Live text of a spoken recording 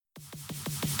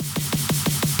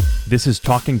This is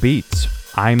Talking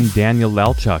Beats. I'm Daniel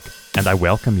Lelchuk, and I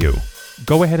welcome you.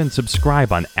 Go ahead and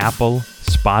subscribe on Apple,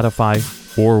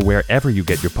 Spotify, or wherever you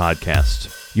get your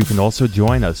podcasts. You can also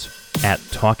join us at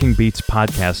Talking Beats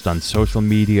Podcast on social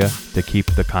media to keep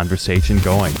the conversation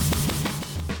going.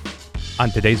 On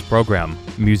today's program,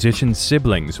 musician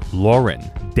siblings Lauren,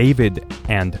 David,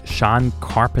 and Sean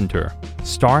Carpenter.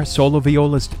 Star solo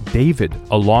violist David,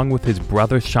 along with his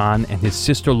brother Sean and his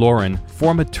sister Lauren,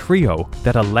 form a trio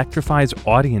that electrifies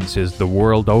audiences the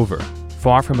world over.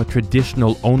 Far from a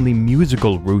traditional only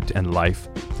musical route in life,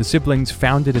 the siblings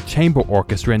founded a chamber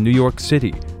orchestra in New York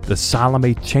City, the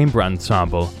Salome Chamber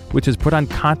Ensemble, which has put on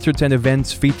concerts and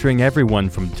events featuring everyone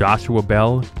from Joshua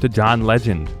Bell to John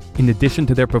Legend. In addition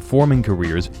to their performing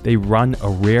careers, they run a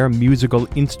rare musical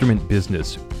instrument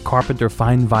business, Carpenter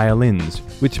Fine Violins,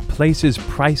 which places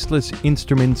priceless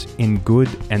instruments in good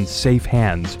and safe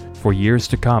hands for years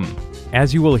to come.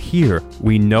 As you will hear,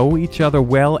 we know each other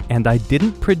well, and I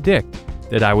didn't predict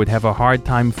that I would have a hard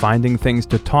time finding things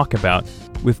to talk about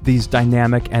with these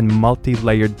dynamic and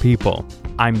multi-layered people.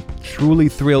 I'm truly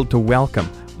thrilled to welcome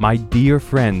my dear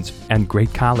friends and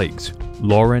great colleagues,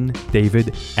 Lauren,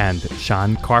 David, and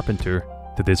Sean Carpenter,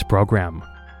 to this program.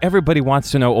 Everybody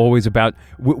wants to know always about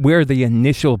where the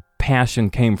initial passion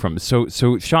came from. So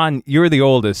Sean, you're the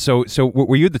oldest. So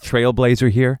were you the trailblazer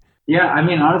here? Yeah, I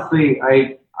mean, honestly,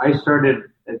 I started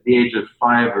at the age of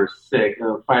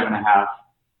 5.5,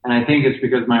 and I think it's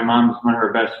because my mom's one of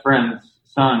her best friends'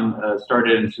 son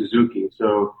started in Suzuki.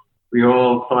 So we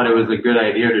all thought it was a good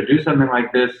idea to do something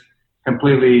like this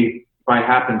completely by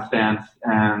happenstance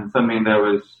and something that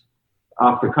was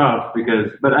off the cuff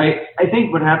but I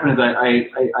think what happened is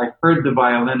I heard the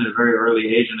violin at a very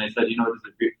early age, and I said,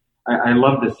 I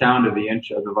love the sound of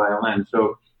the violin.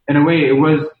 So in a way, it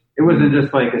wasn't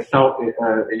just like a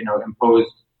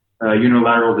imposed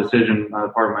unilateral decision on the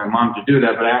part of my mom to do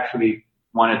that, but I actually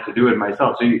wanted to do it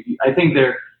myself. So I think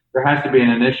there has to be an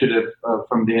initiative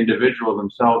from the individual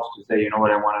themselves to say, I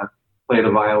want to play the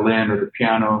violin or the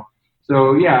piano.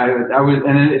 So yeah,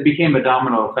 and it became a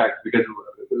domino effect because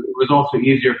it was also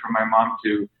easier for my mom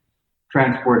to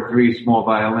transport 3 small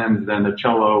violins than a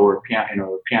cello or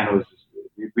piano. Pianos,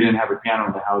 we didn't have a piano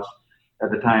in the house at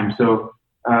the time. So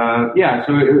so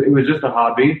it was just a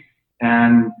hobby,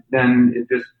 and then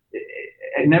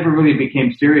it never really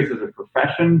became serious as a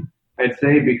profession, I'd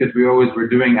say, because we always were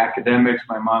doing academics.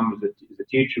 My mom was a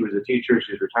teacher.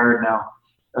 She's retired now.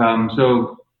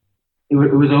 So it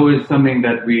was always something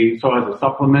that we saw as a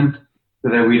supplement, so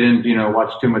that we didn't,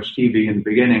 watch too much TV in the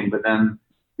beginning, but then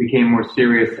became more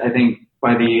serious. I think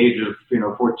by the age of,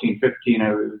 14, 15,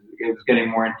 I was getting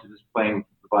more into just playing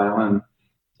the violin.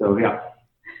 So, yeah.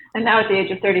 And now at the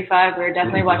age of 35, we're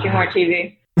definitely watching more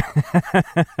TV.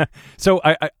 So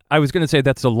I was going to say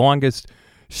that's the longest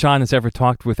Sean has ever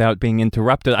talked without being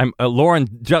interrupted. Lauren,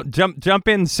 jump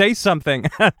in, say something.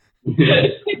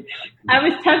 I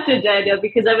was tempted, Daniel,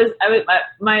 because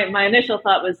my initial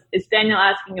thought was, is Daniel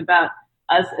asking about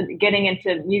us getting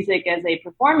into music as a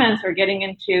performance or getting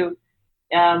into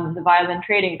the violin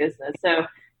trading business? So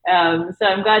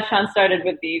I'm glad Sean started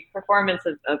with the performance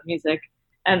of music,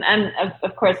 and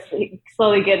of course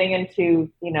slowly getting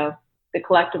into the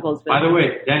collectibles business. By the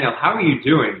way, Daniel, how are you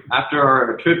doing after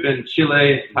our trip in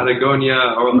Chile, Patagonia,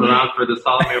 all around for the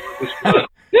Salome Orchestra,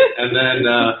 and then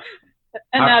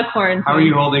now quarantine? How are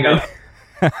you holding up?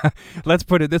 Let's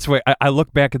put it this way. I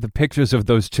look back at the pictures of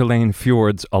those Chilean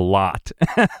fjords a lot.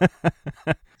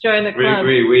 Join the club.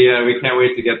 We can't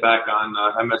wait to get back on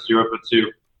MS Europa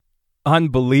too.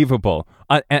 Unbelievable.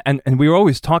 And we were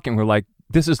always talking. We're like,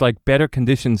 this is like better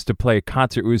conditions to play a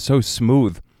concert. It was so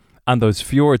smooth on those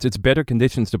fjords. It's better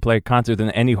conditions to play a concert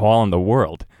than any hall in the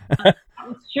world.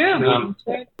 It's true.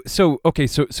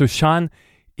 So Sean,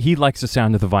 he likes the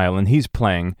sound of the violin. He's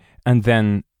playing, and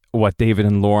then David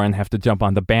and Lauren have to jump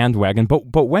on the bandwagon.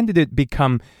 But when did it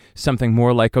become something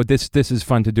more like, this is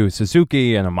fun to do,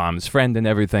 Suzuki and a mom's friend and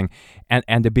everything, and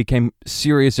it became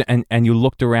serious, and you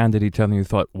looked around at each other and you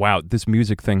thought, wow, this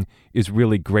music thing is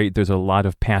really great. There's a lot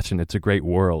of passion. It's a great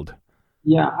world.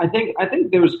 Yeah, I think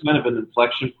there was kind of an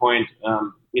inflection point.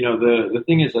 The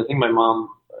thing is, I think my mom,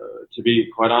 to be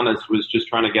quite honest, was just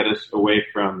trying to get us away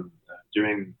from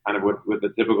doing kind of what the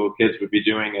typical kids would be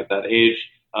doing at that age.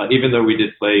 Even though we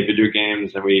did play video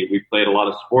games and we played a lot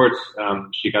of sports,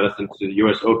 she got us into the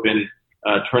U.S. Open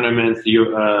tournaments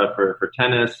for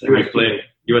tennis, and we played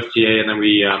USTA, and then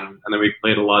we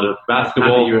played a lot of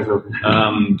basketball. Not the U.S. Open.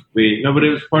 But it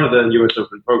was part of the U.S.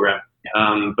 Open program.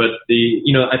 I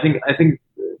think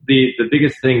the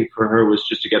biggest thing for her was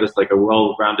just to get us like a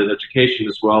well-rounded education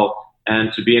as well,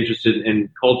 and to be interested in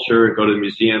culture, go to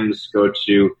museums, go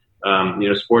to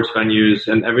sports venues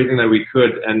and everything that we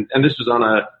could. And this was on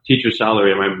a teacher's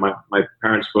salary. My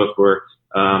parents both were,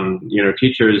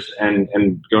 teachers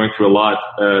and going through a lot,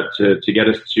 to get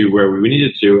us to where we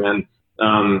needed to.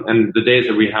 And the days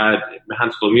that we had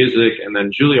Hans School of Music and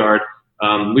then Juilliard,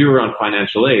 we were on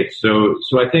financial aid. So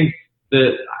I think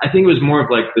it was more of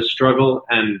like the struggle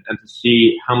and to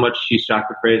see how much she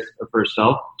sacrificed of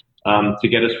herself, to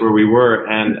get us where we were.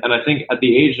 And I think at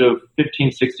the age of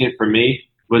 15, 16 for me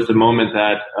was the moment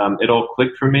that, it all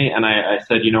clicked for me. And I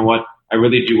said, you know what, I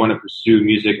really do want to pursue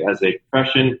music as a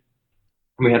profession.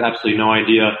 And we had absolutely no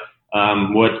idea,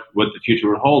 what the future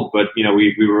would hold. But,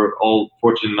 we were all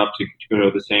fortunate enough to go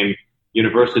to the same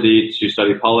university, to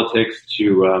study politics,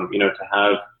 to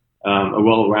have a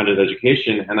well-rounded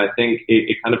education. And I think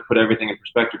it kind of put everything in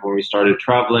perspective when we started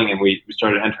traveling and we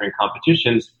started entering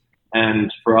competitions.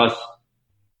 And for us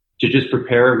to just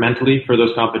prepare mentally for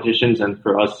those competitions and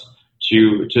for us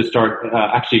to start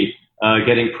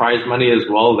getting prize money as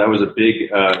well, that was a big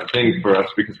thing for us,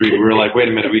 because we were like, wait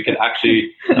a minute, we could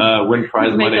actually win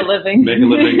prize money, make a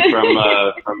living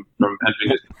from entering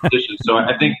this competition. So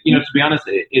I think, to be honest,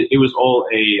 it was all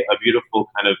a beautiful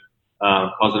kind of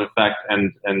cause and effect,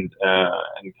 and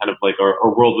kind of like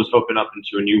our world was opened up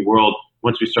into a new world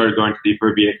once we started going to the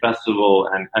Verbier Festival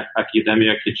and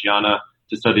Academia Kitschana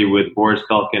to study with Boris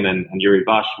Belkin and Yuri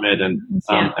Bashmet, and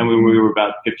when we were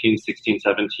about 15, 16,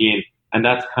 17. And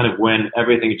that's kind of when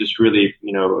everything just really,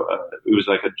 it was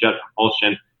like a jet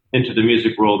propulsion into the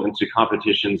music world, into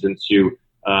competitions, into,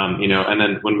 and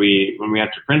then when we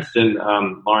went to Princeton,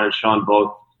 Lauren and Sean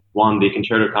both won the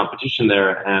concerto competition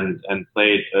there and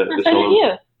played the solo.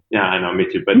 You. Yeah, I know, me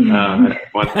too. But I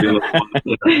want to be a little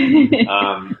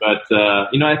but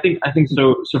I think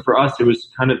so. So for us, it was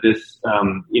kind of this.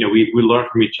 We learned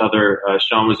from each other.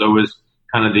 Sean was always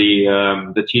kind of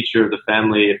the teacher of the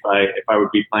family. If I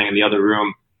would be playing in the other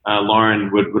room,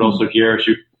 Lauren would also hear.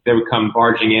 They would come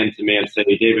barging in to me and say,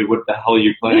 "Hey, David, what the hell are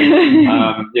you playing?"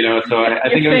 So I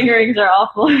think your fingerings are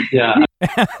awful. Yeah.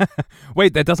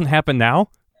 Wait, that doesn't happen now?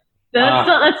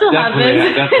 That still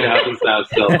happens. Definitely happens now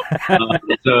still.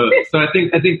 So I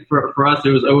think for us,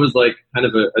 it was always like kind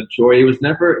of a joy. It was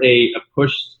never a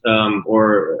push,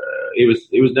 or it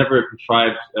was never a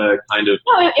contrived kind of.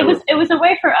 No, it was a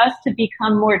way for us to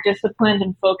become more disciplined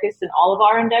and focused in all of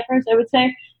our endeavors, I would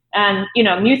say. And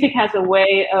music has a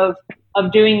way of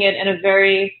doing it in a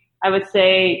very, I would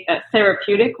say,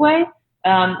 therapeutic way.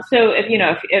 So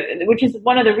if which is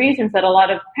one of the reasons that a lot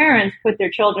of parents put their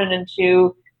children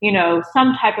into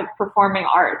some type of performing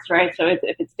arts, right? So if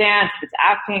it's dance, if it's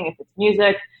acting, if it's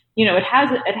music, it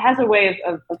has a way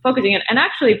of focusing it. And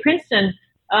actually, Princeton,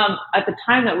 at the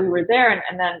time that we were there,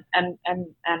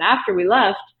 and after we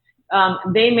left,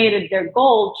 they made it their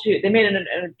goal they made it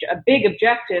a big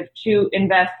objective to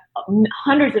invest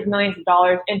hundreds of millions of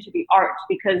dollars into the arts,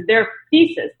 because their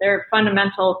thesis, their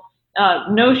fundamental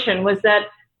notion was that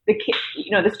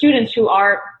the students who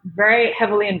are very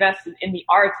heavily invested in the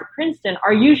arts at Princeton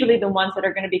are usually the ones that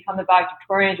are going to become the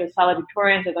valedictorians or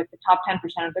salutatorians, or like the top 10%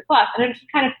 of their class. And it's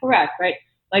kind of correct, right?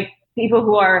 Like people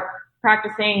who are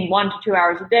practicing 1 to 2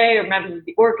 hours a day, or members of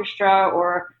the orchestra,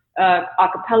 or a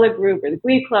cappella group, or the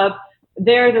Glee Club,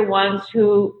 they're the ones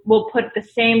who will put the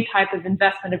same type of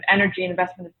investment of energy,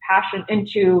 investment of passion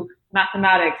into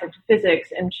mathematics, into physics,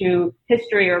 into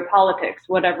history or politics,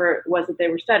 whatever it was that they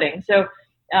were studying. So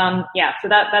so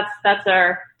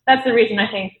that's the reason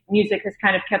I think music has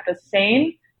kind of kept us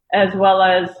sane, as well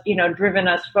as driven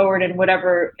us forward in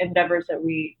whatever endeavors that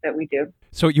we do.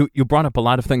 So you brought up a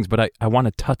lot of things, but I want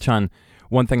to touch on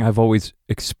one thing I've always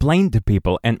explained to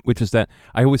people, and which is that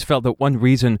I always felt that one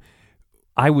reason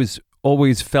I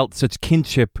always felt such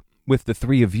kinship with the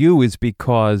three of you is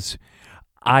because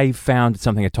I found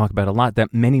something I talk about a lot,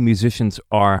 that many musicians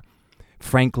are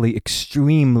frankly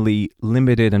extremely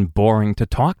limited and boring to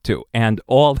talk to, and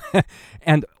all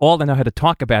they know how to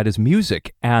talk about is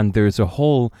music, and there's a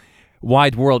whole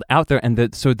wide world out there,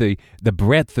 and so the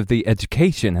breadth of the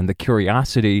education and the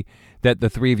curiosity that the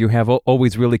three of you have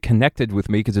always really connected with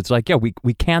me, because it's like, yeah,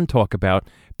 we can talk about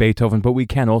Beethoven, but we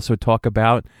can also talk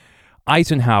about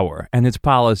Eisenhower and his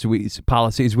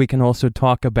policies. We can also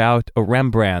talk about a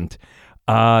Rembrandt.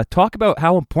 Talk about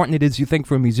how important it is, you think,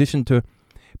 for a musician to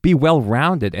be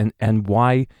well-rounded, and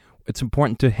why it's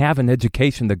important to have an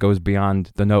education that goes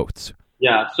beyond the notes.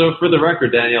 Yeah. So for the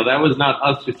record, Daniel, that was not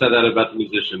us who said that about the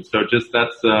musicians. So just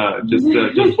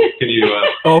can you?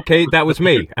 Okay, that was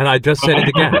me, and I just said it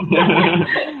again.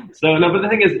 So no, but the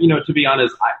thing is, to be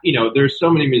honest, there's so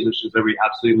many musicians that we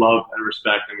absolutely love and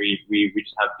respect, and we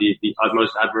just have the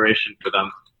utmost admiration for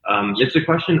them. It's a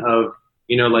question of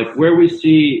like where we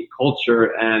see culture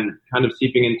and kind of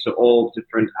seeping into all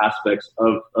different aspects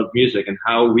of music and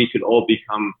how we could all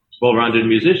become well-rounded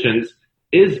musicians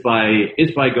is by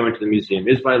going to the museum,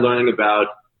 is by learning about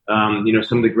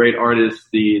some of the great artists,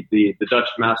 the Dutch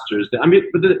masters.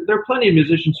 But there are plenty of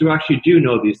musicians who actually do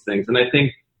know these things, and I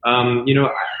think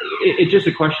it's just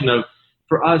a question of,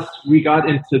 for us, we got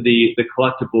into the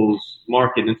collectibles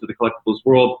market, into the collectibles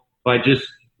world by just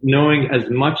knowing as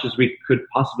much as we could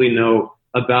possibly know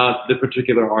about the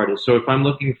particular artist. So if I'm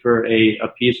looking for a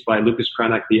piece by Lucas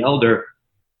Cranach the Elder,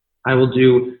 I will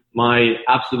do my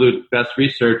absolute best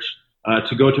research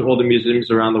to go to all the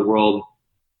museums around the world,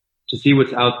 to see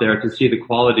what's out there, to see the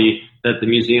quality that the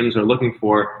museums are looking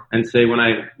for, and say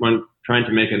when trying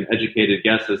to make an educated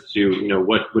guess as to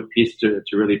what piece to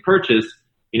really purchase,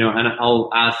 and I'll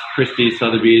ask Christie's,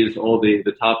 Sotheby's, all the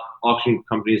top auction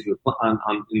companies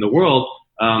in the world.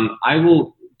 I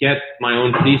will get my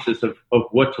own thesis of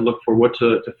what to look for, what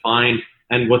to find,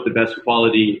 and what the best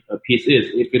quality piece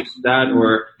is. If it's that,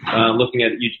 or looking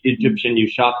at Egyptian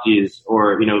Ushabtis,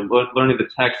 or learning the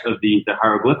text of the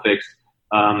hieroglyphics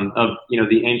of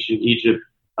the ancient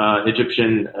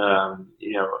Egyptian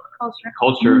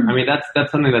culture. I mean,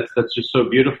 that's something that's just so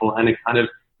beautiful, and it kind of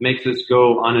makes us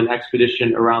go on an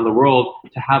expedition around the world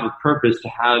to have a purpose, to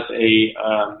have a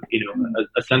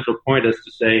central point as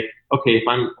to say, okay, if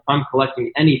I'm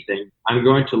collecting anything, I'm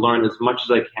going to learn as much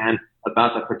as I can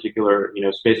about that particular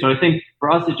space. So I think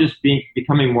for us, it's just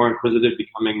becoming more inquisitive,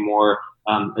 becoming more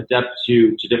adept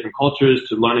to different cultures,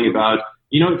 to learning about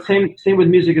same with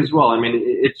music as well. I mean,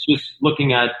 it's just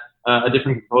looking at a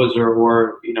different composer,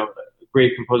 or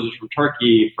great composers from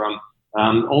Turkey, from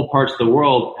all parts of the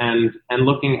world, and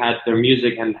looking at their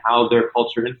music and how their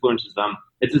culture influences them.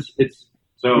 It's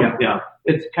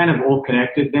It's kind of all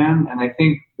connected, Dan. And I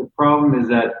think the problem is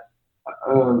that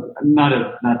not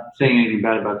saying anything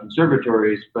bad about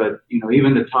conservatories, but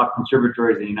even the top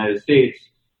conservatories in the United States,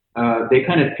 they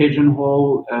kind of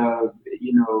pigeonhole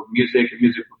music and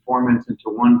music performance into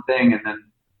one thing, and then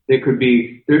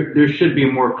there should be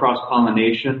more cross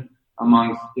pollination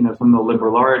amongst some of the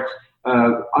liberal arts.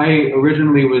 I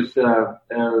originally was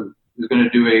going to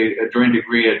do a joint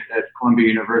degree at Columbia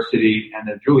University and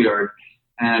at Juilliard,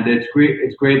 and it's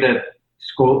great that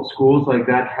schools like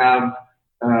that have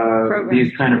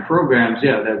these kind of programs.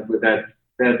 Yeah, that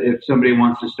if somebody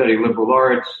wants to study liberal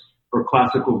arts or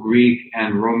classical Greek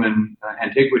and Roman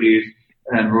antiquities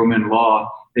and Roman law,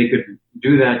 they could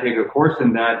do that, take a course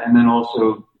in that, and then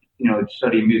also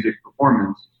study music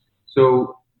performance.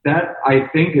 So that, I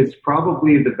think, is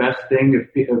probably the best thing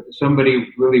if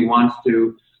somebody really wants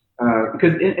to,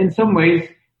 because in some ways,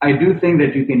 I do think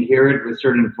that you can hear it with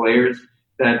certain players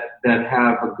that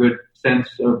have a good sense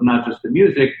of not just the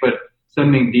music, but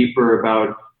something deeper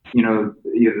about, either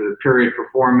the period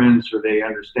performance, or they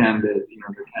understand the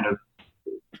kind of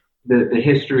the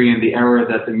history and the era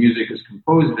that the music is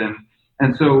composed in.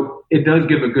 And so it does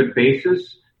give a good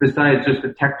basis, besides just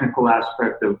the technical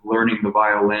aspect of learning the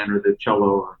violin or the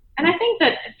cello. And I think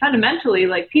that fundamentally,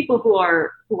 like, people who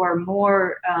are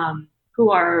more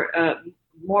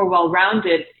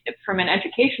well-rounded from an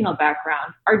educational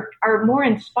background are more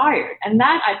inspired, and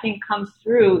that, I think, comes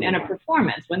through in a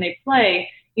performance when they play.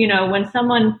 When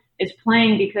someone is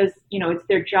playing because it's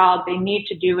their job, they need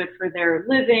to do it for their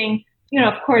living.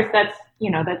 Of course, that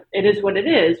it is what it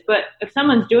is. But if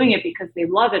someone's doing it because they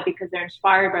love it, because they're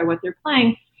inspired by what they're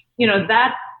playing,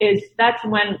 that's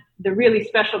when the really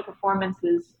special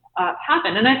performances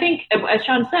happen. And I think, as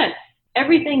Sean said,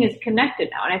 everything is connected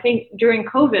now. And I think during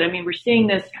COVID, we're seeing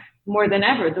this more than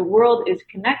ever. The world is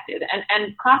connected,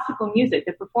 and classical music,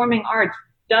 the performing arts,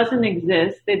 doesn't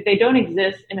exist. They don't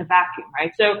exist in a vacuum,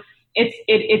 right? So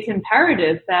it's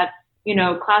imperative that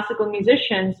classical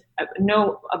musicians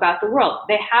know about the world.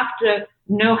 They have to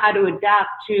know how to adapt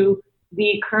to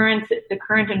the current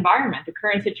environment, the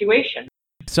current situation.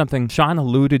 Something Sean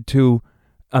alluded to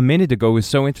a minute ago was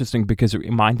so interesting, because it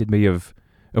reminded me of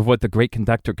what the great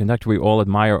conductor we all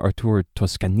admire, Arturo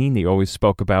Toscanini, always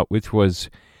spoke about, which was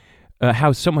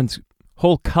how someone's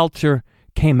whole culture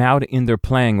came out in their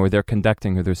playing, or their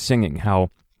conducting, or their singing.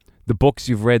 How the books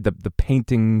you've read, the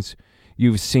paintings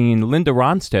you've seen. Linda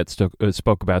Ronstadt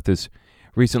spoke about this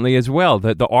recently as well.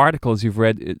 The articles you've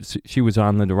read,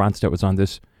 Linda Ronstadt was on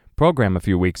this program a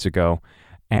few weeks ago,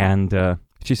 and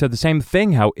she said the same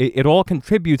thing, how it all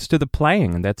contributes to the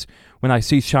playing. And that's when I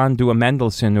see Sean do a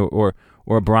Mendelssohn or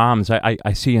Brahms,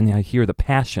 I see and I hear the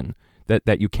passion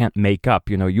that you can't make up.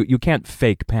 You can't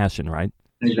fake passion, right?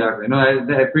 Exactly. No,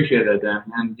 I appreciate that, Dan.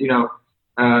 And,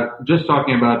 just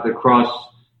talking about the cross,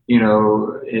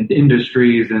 in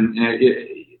industries, and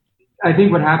I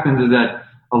think what happens is that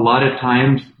a lot of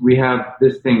times we have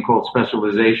this thing called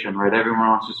specialization, right? Everyone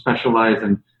wants to specialize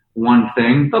in one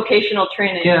thing. Vocational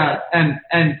training. Yeah, and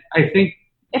I think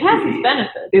it has its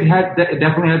benefits. It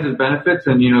definitely has its benefits,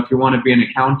 and if you want to be an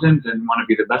accountant and want to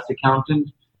be the best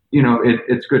accountant,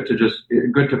 it's good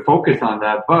to focus on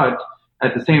that. But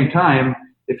at the same time,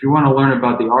 if you want to learn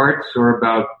about the arts or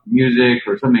about music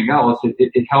or something else,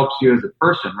 it helps you as a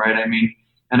person, right? I mean,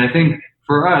 and I think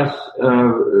for us,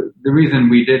 the reason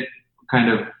we did kind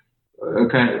of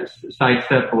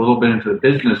sidestep a little bit into the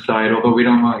business side, although we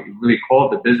don't really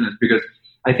call it the business, because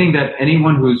I think that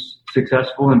anyone who's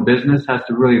successful in business has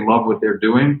to really love what they're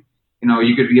doing.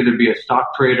 You could either be a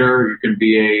stock trader, you can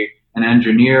be an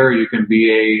engineer, you can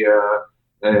be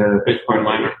a Bitcoin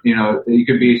miner. You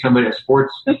could be a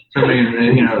sports, somebody,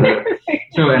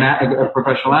 so a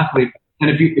professional athlete. And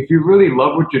if you really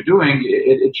love what you're doing,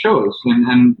 it shows.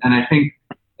 And I think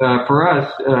for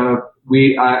us,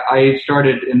 I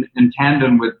started in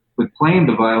tandem with playing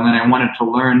the violin. I wanted to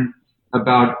learn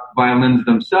about violins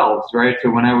themselves, right?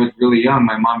 So when I was really young,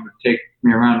 my mom would take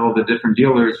me around all the different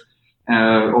dealers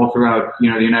all throughout the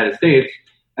United States,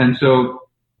 and so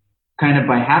kind of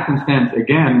by happenstance,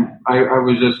 again, I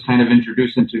was just kind of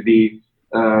introduced into the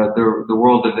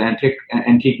world of the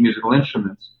antique musical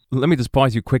instruments. Let me just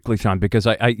pause you quickly, Sean, because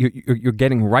you're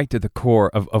getting right to the core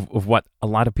of what a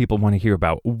lot of people want to hear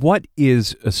about. What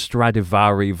is a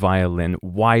Stradivari violin?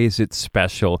 Why is it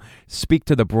special? Speak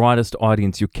to the broadest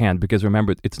audience you can, because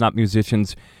remember, it's not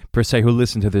musicians per se who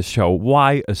listen to this show.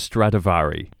 Why a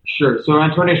Stradivari? Sure. So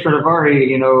Antonio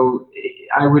Stradivari,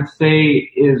 I would say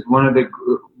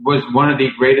was one of the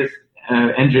greatest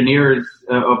engineers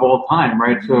of all time,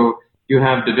 right? So you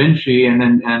have Da Vinci, and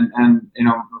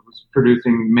was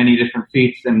producing many different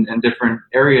feats in different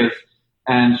areas.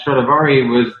 And Stradivari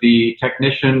was the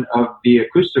technician of the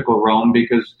acoustical realm,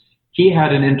 because he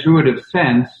had an intuitive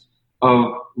sense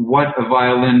of what a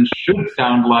violin should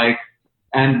sound like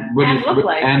and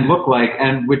look like,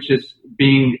 and which has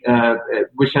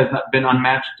not been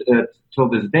unmatched till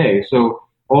this day. So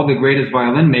all the greatest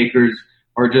violin makers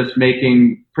are just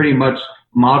making pretty much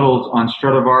models on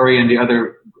Stradivari and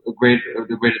the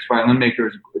greatest violin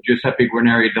makers, Giuseppe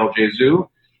Guarneri del Gesù,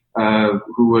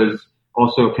 who was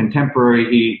also a contemporary.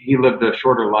 He lived a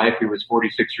shorter life. He was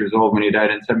 46 years old when he died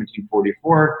in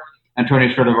 1744. Antonio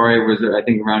Stradivari was, I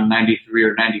think, around 93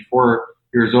 or 94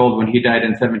 years old when he died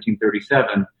in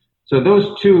 1737. So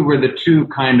those two were the two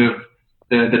kind of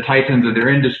the titans of their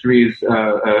industries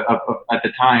at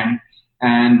the time.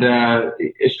 And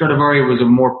Stradivari was a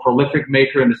more prolific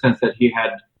maker in the sense that he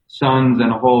had sons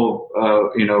and a whole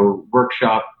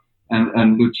workshop,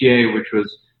 and luthier, which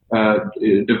was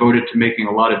devoted to making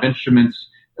a lot of instruments.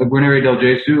 Guarneri del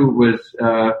Gesù was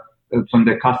from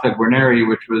the Casa Guarneri,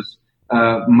 which was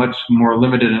much more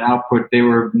limited in output. They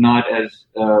were not as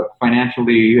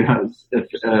financially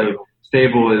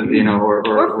stable as or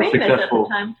successful at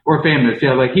the time. Or famous.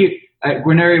 Yeah, like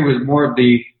Guarneri was more of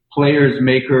the players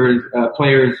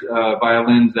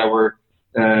violins that were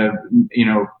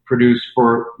produced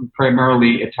for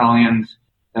primarily Italians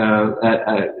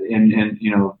in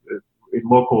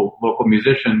local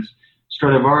musicians.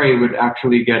 Stradivari would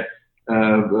actually get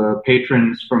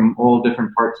patrons from all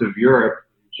different parts of Europe,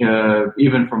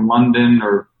 even from London,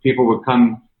 or people would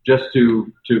come just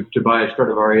to buy a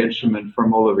Stradivari instrument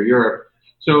from all over Europe.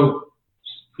 So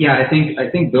yeah, I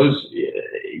think those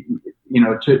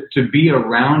to be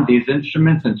around these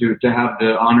instruments and to have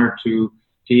the honor to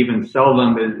even sell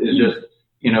them is just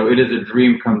it is a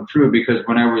dream come true, because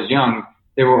when I was young,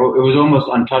 it was almost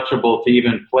untouchable to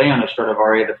even play on a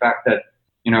Stradivari. The fact that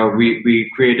we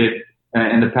created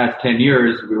in the past 10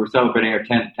 years, we were celebrating our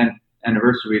 10th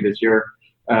anniversary this year,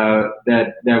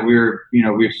 that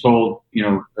we've sold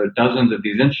dozens of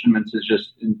these instruments is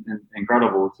just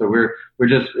incredible. So we're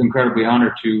just incredibly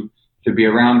honored to be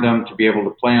around them, to be able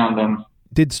to play on them.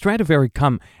 Did Stradivari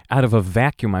come out of a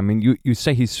vacuum? I mean, you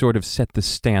say he sort of set the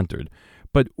standard,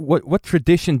 but what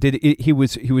tradition did he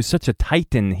was such a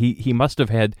titan? He must have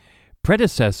had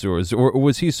predecessors, or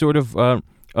was he sort of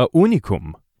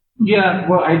unicum? Yeah,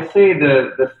 well, I'd say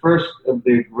the first of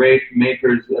the great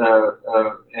makers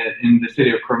in the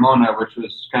city of Cremona, which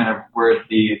was kind of where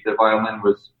the violin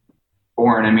was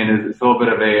born. I mean, it's a little bit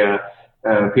of a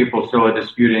people still are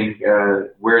disputing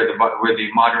where the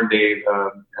modern day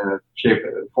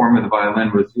form of the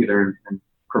violin was, either in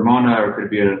Cremona or it could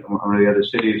be one of the other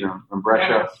cities, or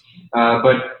Brescia.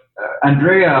 But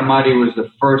Andrea Amati was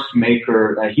the first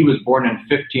maker. He was born in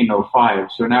 1505.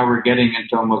 So now we're getting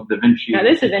into almost Da Vinci. Now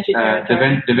this is Da Vinci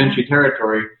territory. Da Vinci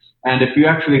territory. And if you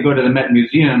actually go to the Met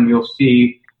Museum, you'll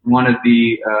see one of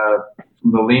the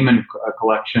from the Lehman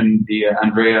collection, the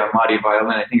Andrea Amati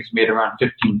violin. I think it's made around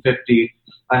 1550.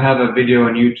 I have a video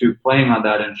on YouTube playing on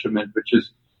that instrument,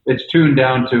 it's tuned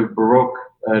down to Baroque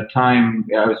time.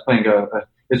 I was playing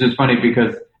this is funny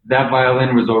because that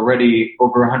violin was already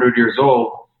over 100 years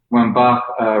old when Bach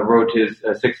wrote his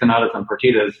Six Sonatas and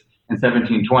Partitas in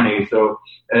 1720. So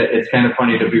it's kind of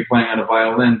funny to be playing on a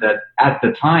violin that at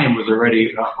the time was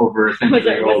already over a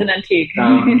century old. Was an antique.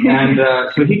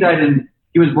 So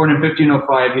he was born in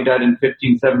 1505. He died in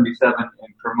 1577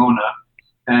 in Cremona.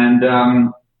 And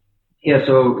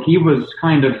so he was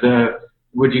kind of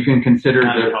what you can consider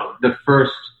the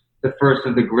first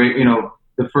of the great,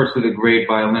 the first of the great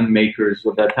violin makers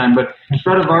of that time. But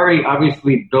Stradivari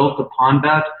obviously built upon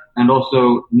that, and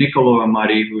also Niccolo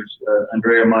Amati, who's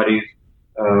Andrea Amati's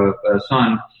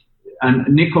son. And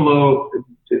Niccolo,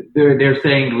 they're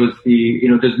saying was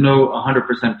there's no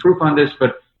 100% proof on this,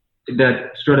 but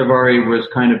that Stradivari was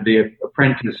kind of the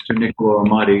apprentice to Niccolo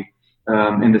Amati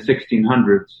in the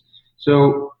 1600s.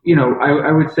 So,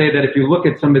 I would say that if you look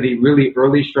at some of the really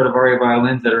early Stradivari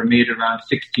violins that are made around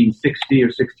 1660 or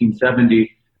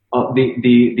 1670,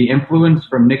 the influence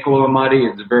from Niccolo Amati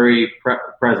is very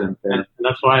present there. And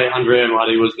that's why Andrea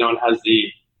Amati was known as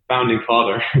the founding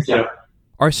father. So. Yeah.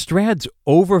 Are Strads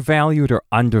overvalued or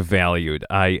undervalued?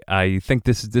 I think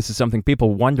this is something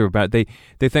people wonder about. They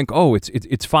think,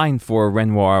 it's fine for a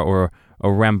Renoir or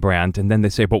a Rembrandt, and then they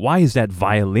say, but why is that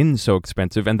violin so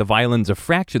expensive? And the violin's a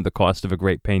fraction the cost of a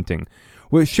great painting.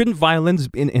 Well, shouldn't violins,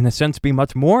 in a sense, be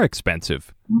much more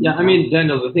expensive? Yeah, I mean,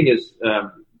 Daniel, the thing is,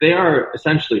 they are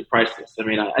essentially priceless. I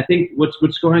mean, I think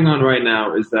what's going on right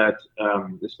now is that,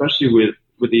 especially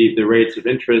with the rates of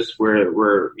interest, where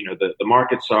the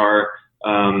markets are,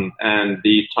 and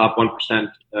the top 1%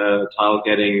 tile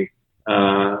getting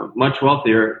much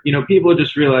wealthier, people are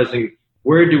just realizing,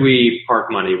 where do we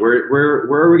park money? Where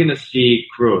are we going to see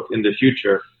growth in the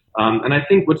future? And I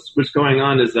think what's going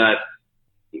on is that,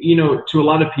 to a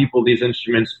lot of people, these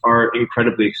instruments are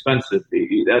incredibly expensive.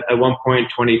 At one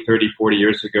point, 20, 30, 40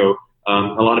 years ago,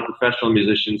 a lot of professional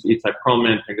musicians, Itzhak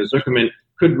Perlman, Pinchas Zuckerman,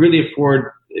 could really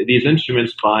afford these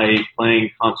instruments by playing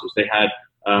concerts. They had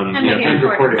and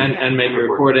making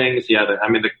recordings. Yeah, the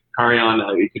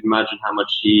Karajan, you could imagine how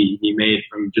much he made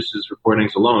from just his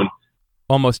recordings alone.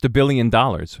 Almost $1 billion.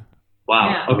 Wow.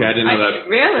 Yeah. Okay, I didn't know that.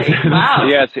 Really? Wow.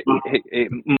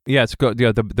 Yes.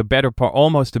 The better part,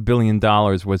 almost $1 billion,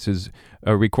 was his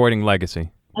recording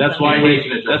legacy. That's why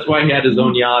he had his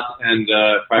own yacht and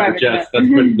private jets. That's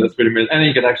pretty amazing. And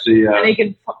he could actually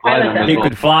he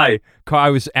could fly. I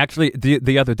was actually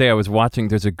the other day I was watching.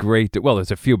 There's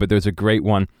a few, but there's a great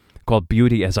one called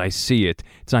 "Beauty as I See It."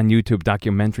 It's on YouTube,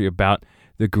 documentary about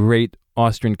the great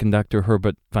Austrian conductor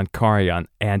Herbert von Karajan,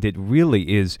 and it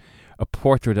really is a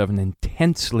portrait of an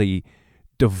intensely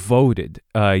devoted,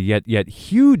 yet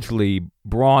hugely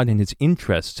broad in his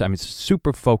interests. I mean,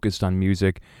 super focused on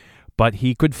music, but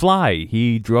he could fly.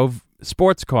 He drove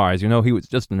sports cars. He was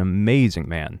just an amazing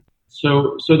man.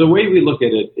 So the way we look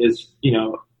at it is,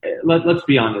 let's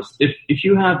be honest. If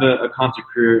you have a concert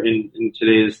career in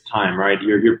today's time, right?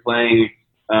 You're playing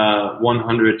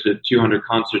 100 to 200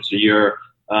 concerts a year.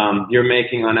 You're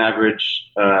making on average,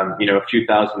 a few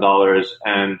 $1,000s,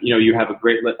 and you have a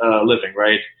great living,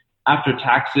 right? After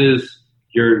taxes,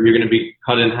 you're going to be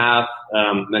cut in half.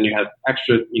 Then you have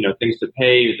extra, things to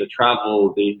pay, the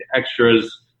travel, the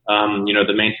extras,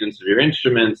 the maintenance of your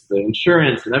instruments, the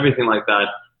insurance, and everything like that.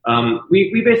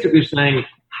 We basically are saying,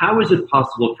 how is it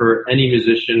possible for any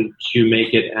musician to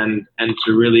make it and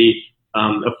to really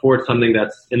afford something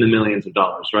that's in the millions of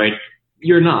dollars, right?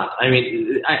 You're not. I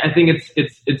mean, I think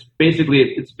it's basically,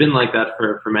 it's been like that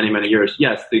for many, many years.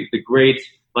 Yes, the greats,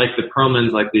 like the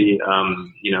Perlmans, like the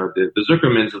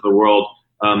Zuckermans of the world,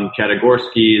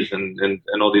 Katagorskis and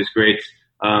all these greats,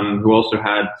 who also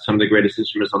had some of the greatest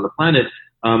instruments on the planet,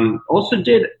 also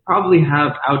did probably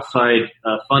have outside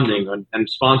funding and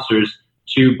sponsors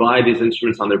to buy these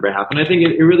instruments on their behalf. And I think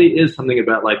it really is something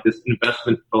about like this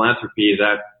investment philanthropy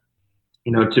that,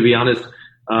 to be honest,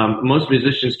 most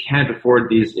musicians can't afford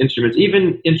these instruments,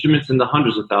 even instruments in the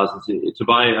hundreds of thousands. To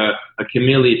buy a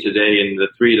Camilli today in the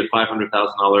 $300,000 to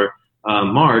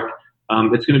 $500,000 mark,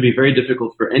 it's going to be very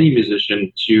difficult for any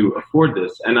musician to afford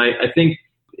this. And I think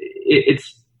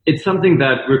it's something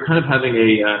that we're kind of having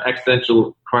a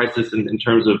existential crisis in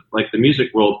terms of like the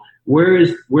music world. Where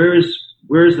is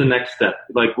the next step?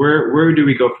 Like where do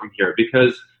we go from here?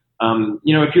 Because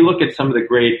if you look at some of the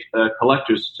great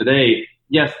collectors today,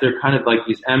 yes, they're kind of like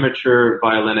these amateur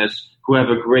violinists who have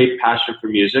a great passion for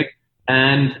music,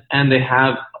 and they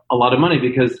have a lot of money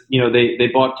because they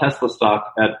bought Tesla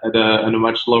stock at a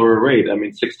much lower rate. I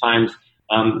mean, 6 times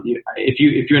If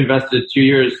you invested 2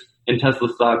 years in Tesla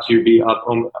stocks, you'd be up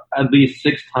at least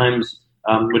 6 times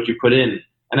what you put in.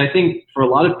 And I think for a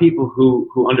lot of people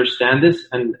who understand this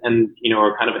and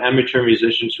are kind of amateur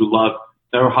musicians who love,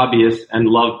 that are hobbyists and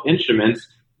love instruments,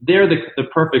 they're the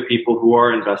perfect people who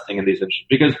are investing in these instruments.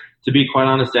 Because to be quite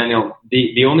honest, Daniel,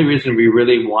 the only reason we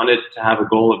really wanted to have a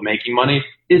goal of making money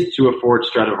is to afford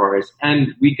Stradivarius.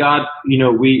 And we got,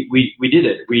 we did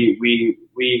it.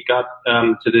 We got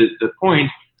to the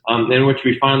point in which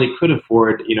we finally could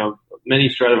afford, many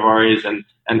Stradivarius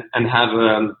and have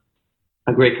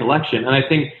a great collection. And I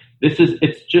think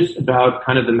it's just about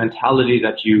kind of the mentality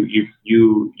that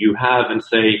you have and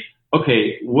say,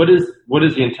 okay, what is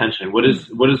the intention? What is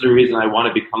the reason I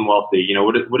want to become wealthy?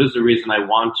 What is the reason I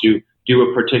want to do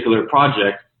a particular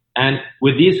project? And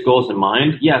with these goals in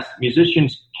mind, yes,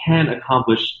 musicians can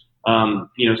accomplish,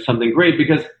 something great,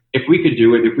 because if we could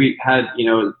do it, if we had,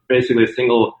 basically a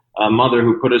single mother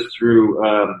who put us through,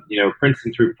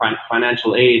 Princeton through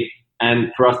financial aid,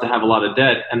 and for us to have a lot of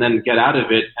debt and then get out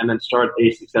of it and then start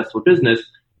a successful business,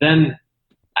 then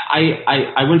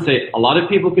I wouldn't say a lot of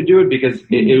people could do it, because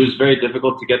it was very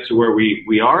difficult to get to where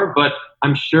we are. But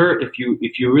I'm sure if you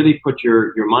really put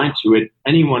your mind to it,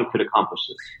 anyone could accomplish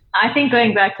this. I think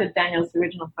going back to Daniel's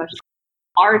original question,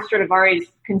 are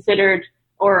Stradivarius considered,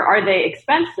 or are they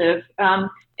expensive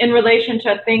in relation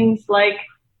to things like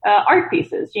art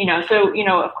pieces? So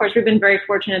of course we've been very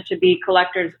fortunate to be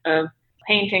collectors of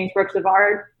paintings, works of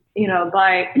art,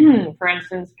 by, for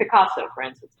instance, Picasso, for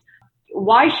instance.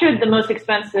 Why should the most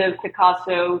expensive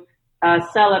Picasso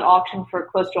sell at auction for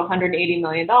close to $180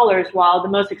 million, while the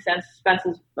most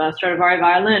expensive Stradivari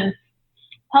violin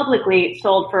publicly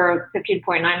sold for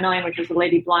 $15.9 million, which was the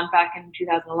Lady Blunt back in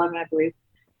 2011, I believe.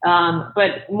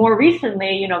 But more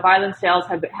recently, violin sales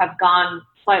have gone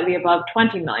slightly above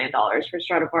 $20 million for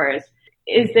Stradivarius.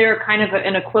 Is there kind of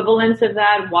an equivalence of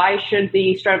that? Why should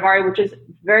the Stradivari,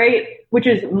 which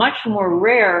is much more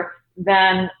rare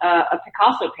than a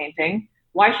Picasso painting,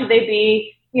 why should they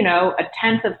be, a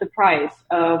tenth of the price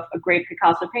of a great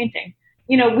Picasso painting?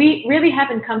 We really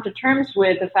haven't come to terms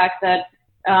with the fact that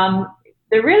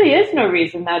there really is no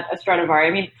reason that a Stradivari,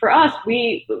 I mean, for us,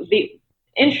 the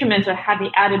instruments have the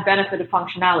added benefit of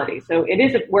functionality. So it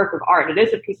is a work of art. It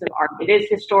is a piece of art. It is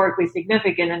historically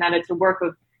significant in that it's a work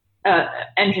of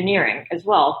engineering as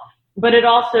well. But it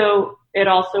also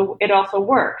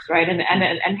works, right? And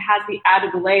has the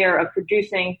added layer of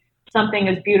producing something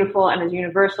as beautiful and as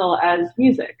universal as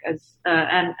music,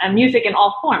 and music in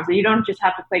all forms. So you don't just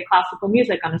have to play classical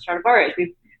music on a Stradivarius.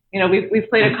 We've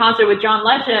played a concert with John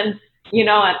Legend, and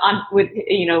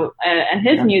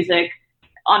his music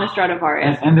on a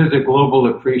Stradivarius. And there's a global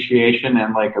appreciation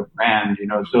and like a brand,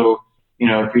 So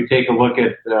if you take a look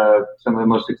at some of the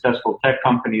most successful tech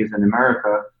companies in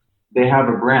America, they have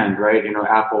a brand, right?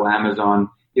 Apple, Amazon.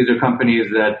 These are companies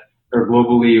that are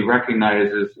globally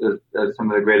recognized as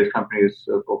some of the greatest companies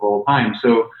of all time.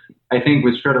 So I think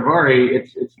with Stradivari,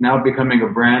 it's now becoming a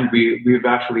brand. We've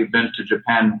actually been to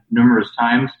Japan numerous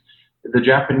times. The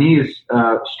Japanese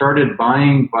started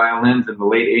buying violins in the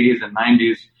late 80s and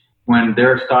 90s when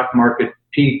their stock market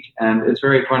peaked. And it's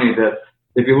very funny that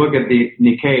if you look at the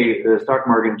Nikkei, the stock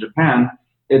market in Japan,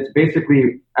 it's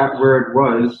basically at where it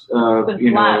was,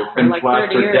 been flat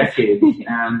for decades,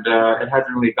 and it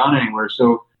hasn't really gone anywhere.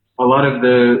 So a lot of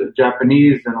the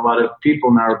Japanese and a lot of people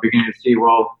now are beginning to see,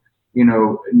 well,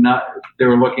 they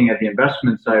were looking at the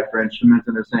investment side for instruments,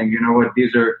 and they're saying,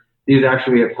 these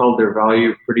actually have held their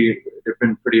value they've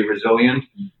been pretty resilient.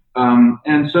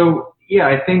 And so, yeah,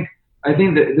 I think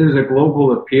that there's a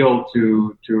global appeal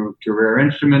to rare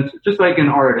instruments, just like in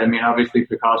art. I mean, obviously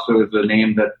Picasso is a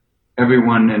name that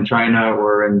everyone in China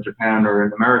or in Japan or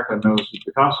in America knows who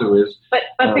Picasso is. But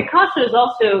Picasso is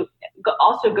also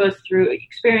goes through,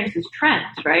 experiences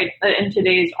trends, right? In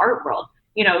today's art world.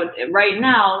 Right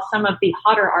now, some of the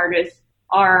hotter artists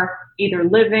are either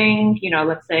living,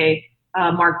 let's say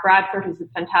Mark Bradford, who's a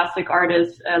fantastic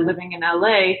artist living in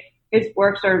LA. His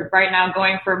works are right now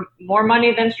going for more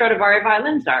money than Stradivari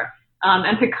violins are.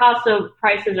 And Picasso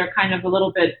prices are kind of a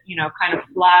little bit, kind of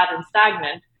flat and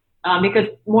stagnant. Because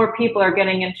more people are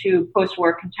getting into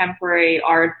post-war contemporary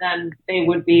art than they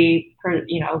would be,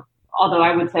 although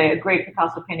I would say a great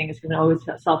Picasso painting is going to always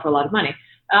sell for a lot of money.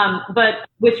 But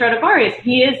with Stradivarius,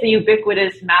 he is the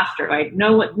ubiquitous master, right?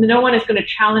 No one is going to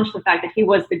challenge the fact that he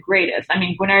was the greatest. I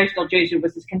mean, Guarnerius del Gesù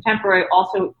was his contemporary,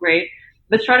 also great.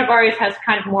 But Stradivarius has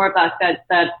kind of more about that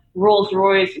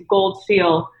Rolls-Royce gold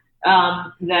seal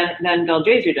than del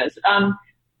Gesù does.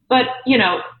 But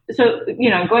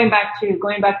going back to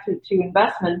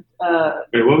investment.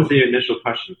 Wait, what was the initial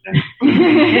question?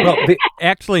 Well,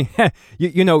 actually,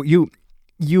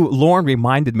 Lauren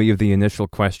reminded me of the initial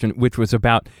question, which was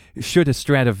about should a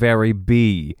Stradivari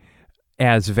be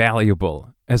as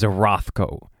valuable as a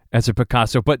Rothko, as a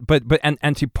Picasso? But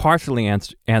she partially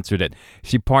answered it.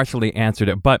 She partially answered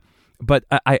it. But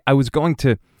I was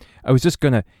just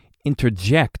going to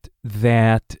interject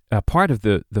that part of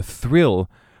the thrill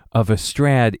of a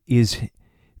Strad is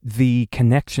the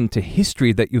connection to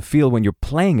history that you feel when you're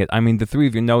playing it. I mean, the three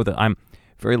of you know that I'm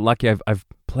very lucky. I've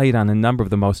played on a number of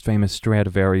the most famous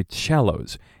Stradivari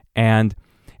cellos, and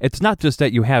it's not just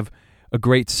that you have a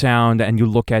great sound and you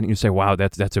look at it and you say, "Wow,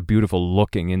 that's a beautiful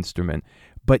looking instrument,"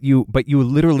 but you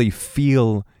literally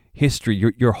feel history.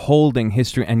 You're holding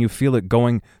history, and you feel it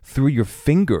going through your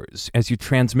fingers as you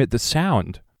transmit the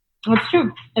sound. It's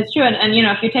true. It's true. And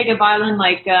if you take a violin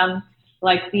like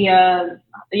the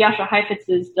Jascha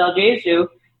Heifetz's Del Gesù,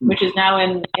 which is now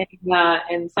in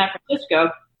San Francisco,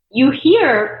 you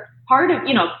hear part of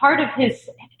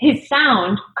his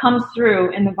sound comes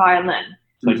through in the violin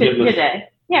today.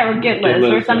 Yeah, or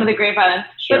Gitlis, or some of the great violins.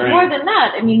 But more than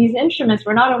that, I mean, these instruments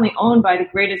were not only owned by the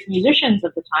greatest musicians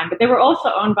of the time, but they were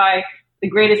also owned by the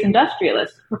greatest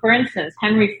industrialists. For instance,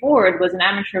 Henry Ford was an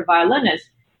amateur violinist.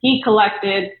 He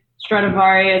collected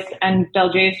Stradivarius and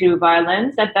Del Gesù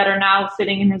violins that are now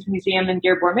sitting in his museum in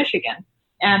Dearborn, Michigan.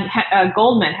 And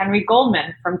Henry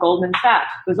Goldman from Goldman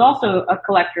Sachs was also a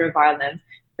collector of violins.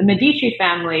 The Medici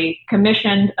family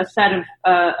commissioned a set of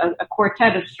a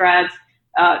quartet of Strads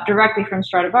directly from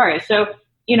Stradivarius. So,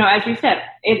 as you said,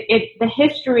 the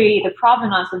history, the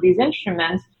provenance of these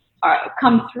instruments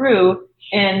come through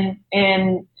in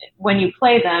when you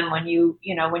play them, when you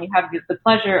have the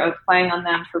pleasure of playing on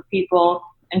them for people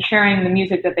and sharing the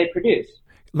music that they produce.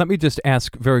 Let me just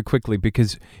ask very quickly,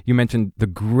 because you mentioned the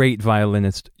great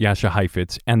violinist Jascha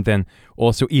Heifetz, and then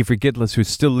also Ivry Gitlis, who's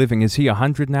still living. Is he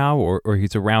 100 now, or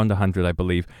he's around 100, I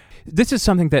believe? This is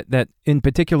something that in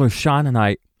particular Sean and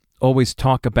I always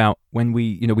talk about when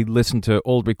we listen to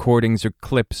old recordings or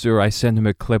clips, or I send him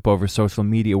a clip over social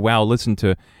media. Wow, listen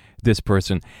to this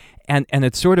person. And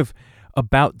it's sort of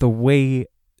about the way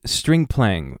string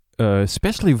playing,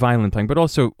 especially violin playing, but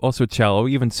also cello,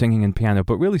 even singing and piano,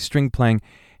 but really string playing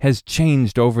has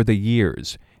changed over the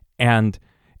years. And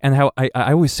how I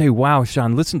always say, wow,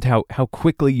 Sean, listen to how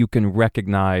quickly you can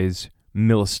recognize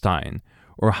Milstein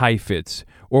or Heifetz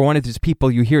or one of these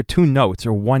people. You hear two notes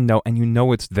or one note and you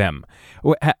know it's them.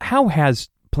 How has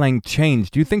playing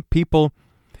changed? Do you think people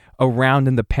around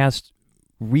in the past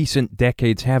recent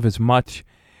decades have as much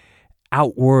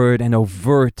outward and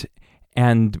overt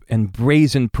and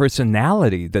brazen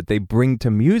personality that they bring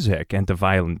to music and to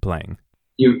violin playing?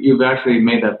 You've actually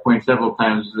made that point several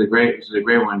times. This is a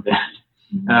great one,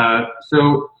 Dan.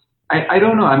 So I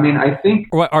don't know. I mean, I think.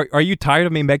 Are you tired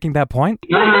of me making that point?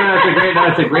 No,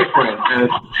 it's a great point.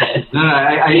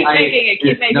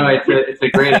 Keep making it. It's a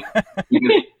great.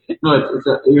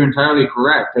 You're entirely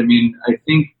correct. I mean, I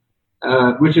think,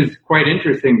 which is quite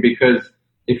interesting, because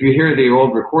if you hear the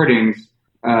old recordings,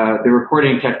 the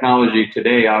recording technology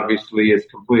today obviously is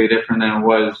completely different than it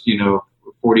was,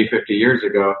 40, 50 years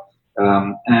ago.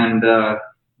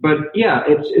 But yeah,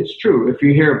 it's true. If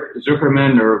you hear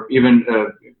Zuckerman or even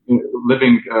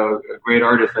living great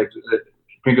artists like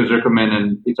Pinko Zuckerman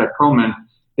and Itzhak Perlman,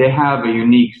 they have a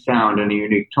unique sound and a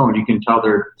unique tone. You can tell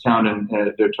their sound and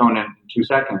their tone in 2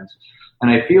 seconds.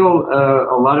 And I feel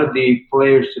a lot of the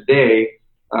players today,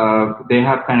 they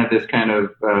have kind of this kind of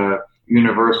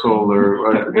universal or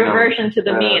reversion to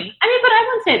the mean. I mean, but I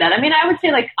wouldn't say that. I mean, I would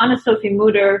say like Anna-Sophie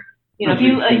Mutter, if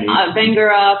you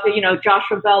Vengerov,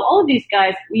 Joshua Bell, all of these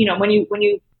guys, when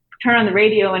you turn on the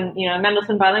radio and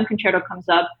Mendelssohn Violin Concerto comes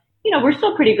up, we're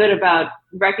still pretty good about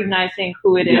recognizing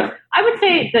who it is. Yeah. I would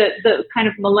say the kind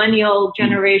of millennial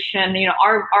generation,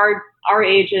 our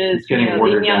ages, being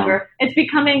younger, down. It's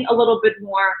becoming a little bit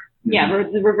more,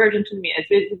 the reversion to the mean.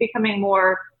 It's becoming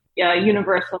more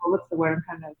universal. What's the word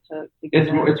I'm kind of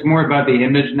It's more about the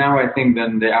image now, I think,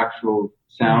 than the actual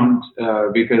sound,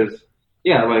 because.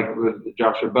 Yeah, like with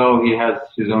Joshua Bell, he has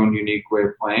his own unique way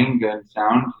of playing and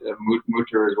sound.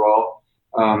 Mutter as well.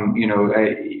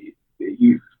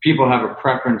 People have a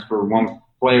preference for one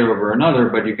player over another,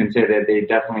 but you can say that they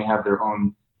definitely have their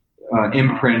own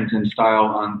imprint and style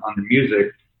on the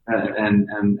music and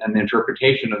the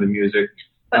interpretation of the music.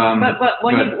 But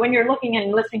when you're looking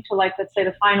and listening to, like, let's say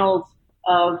the finals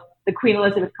of the Queen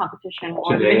Elizabeth competition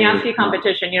or the Wieniawski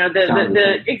competition,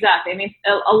 exactly. I mean,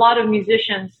 a lot of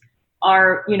musicians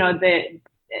are, the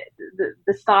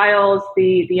styles,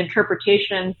 the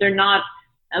interpretations, they're not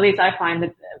at least I find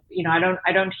that,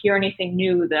 I don't hear anything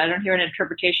new, that I don't hear an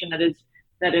interpretation that is,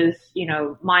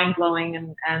 mind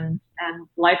blowing and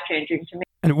life changing to me.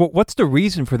 And what's the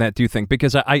reason for that, do you think?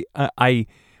 Because I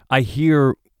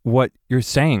hear what you're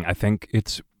saying. I think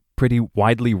it's pretty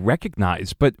widely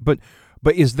recognized. But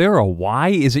is there a why?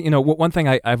 Is it, one thing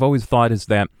I've always thought is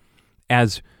that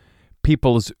as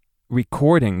people's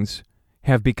recordings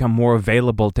have become more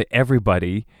available to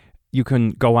everybody, you can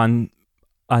go on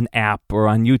an app or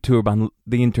on YouTube, on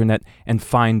the internet, and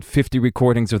find 50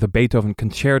 recordings of the Beethoven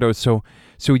concerto. So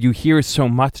you hear so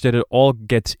much that it all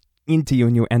gets into you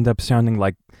and you end up sounding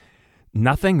like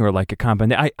nothing or like a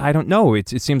combination. I don't know. It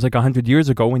seems like 100 years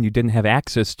ago when you didn't have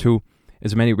access to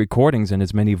as many recordings and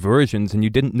as many versions, and you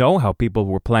didn't know how people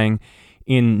were playing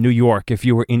in New York if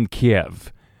you were in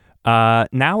Kiev.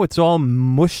 Now it's all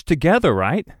mushed together,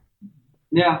 right?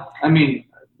 Yeah, I mean,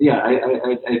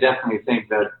 I definitely think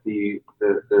that the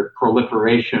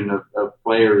proliferation of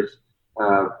players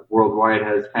worldwide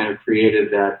has kind of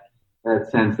created that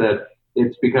sense that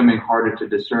it's becoming harder to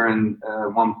discern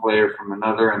one player from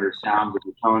another and their sounds and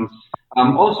their tones.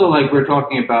 Also, like we're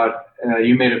talking about,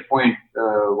 you made a point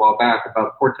a while back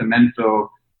about portamento,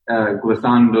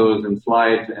 glissandos, and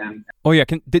slides. And oh yeah,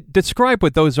 can describe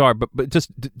what those are, but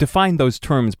just define those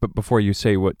terms. But before you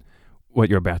say what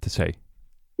you're about to say.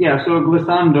 Yeah, so a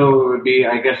glissando would be,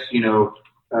 I guess,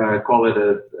 call it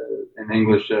in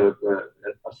English a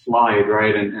slide,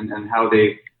 right? And how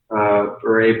they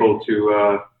are able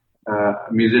to.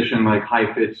 A musician like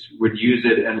Heifetz would use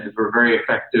it, and it were very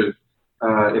effective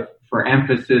for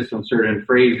emphasis on certain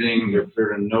phrasing or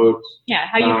certain notes. Yeah,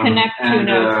 how you connect two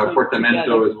notes. And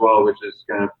portamento as well, which is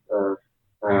kind of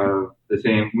the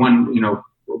same one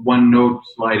note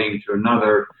sliding to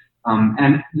another.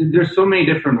 And there's so many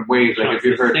different ways. Like if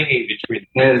you heard singing between,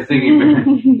 singing.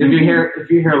 if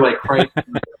you hear like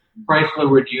Chrysler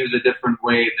would use a different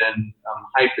way than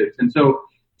Heifetz, and so.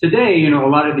 Today, a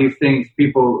lot of these things,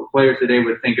 players today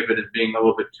would think of it as being a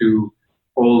little bit too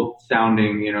old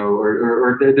sounding,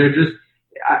 or they're just,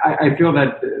 I feel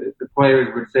that the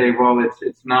players would say, well,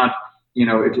 it's not,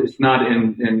 it's not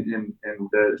in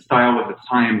the style of the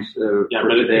times for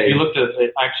today. If you looked at,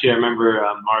 actually, I remember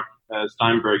Mark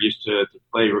Steinberg used to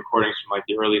play recordings from like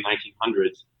the early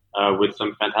 1900s with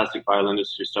some fantastic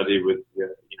violinists who studied with,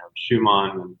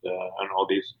 Schumann and all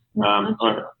these. But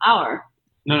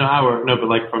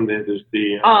like from the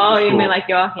you mean like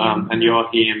Joachim? And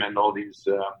Joachim and all these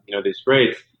these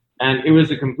greats, and it was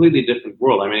a completely different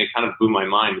world. I mean, it kind of blew my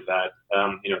mind that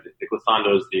the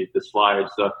glissandos, the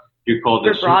slides, you call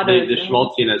the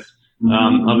schmaltziness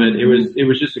of it. It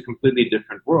was just a completely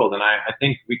different world, and I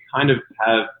think we kind of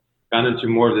have gone into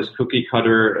more of this cookie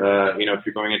cutter. If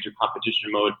you're going into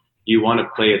competition mode, you want to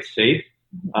play it safe.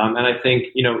 And I think,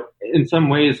 in some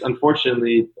ways,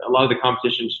 unfortunately, a lot of the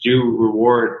competitions do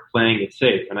reward playing it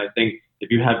safe. And I think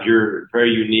if you have your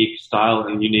very unique style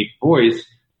and unique voice,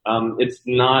 it's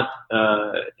not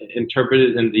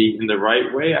interpreted in the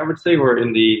right way, I would say, or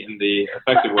in the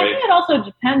effective way. I think it also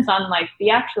depends on like the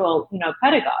actual,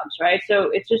 pedagogues, right? So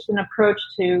it's just an approach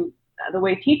to the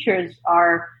way teachers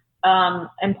are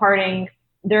imparting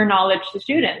their knowledge to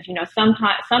students.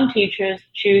 Sometimes some teachers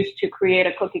choose to create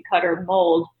a cookie cutter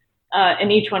mold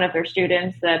in each one of their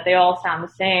students, that they all sound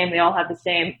the same, they all have the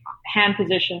same hand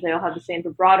positions, they all have the same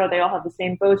vibrato, they all have the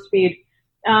same bow speed.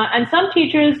 And some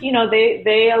teachers,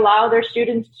 they allow their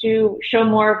students to show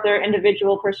more of their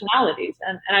individual personalities.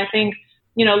 And I think,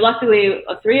 luckily,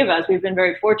 three of us, we've been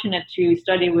very fortunate to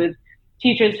study with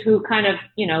teachers who kind of,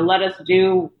 let us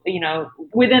do,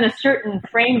 within a certain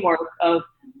framework of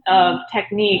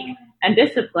technique and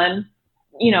discipline,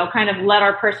 kind of let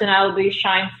our personalities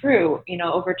shine through,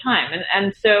 over time.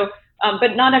 And so,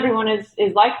 but not everyone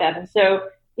is like that. And so,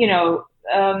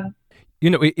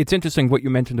 it's interesting what you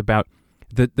mentioned about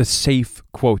the safe,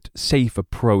 quote, safe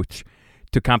approach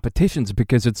to competitions,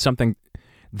 because it's something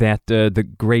that the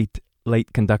great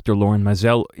late conductor Lorin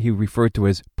Maazel, he referred to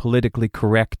as politically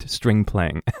correct string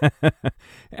playing.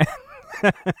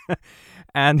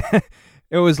 And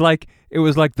it was like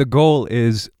the goal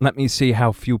is, let me see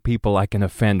how few people I can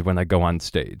offend when I go on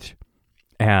stage.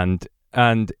 And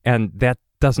that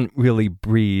doesn't really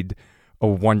breed a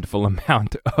wonderful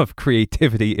amount of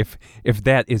creativity if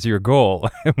that is your goal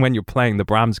when you're playing the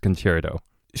Brahms concerto.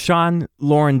 Sean,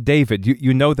 Lauren, David,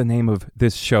 you know the name of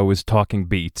this show is Talking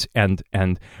Beats, and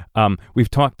we've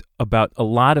talked about a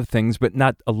lot of things, but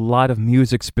not a lot of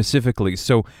music specifically.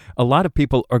 So a lot of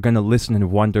people are going to listen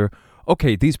and wonder,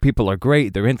 okay, these people are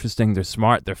great, they're interesting, they're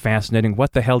smart, they're fascinating.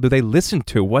 What the hell do they listen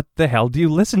to? What the hell do you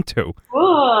listen to?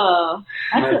 Oh,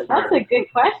 that's a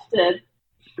good question.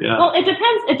 Yeah. Well, it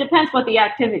depends. It depends what the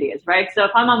activity is, right? So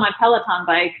if I'm on my Peloton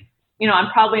bike,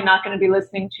 I'm probably not going to be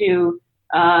listening to,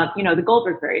 the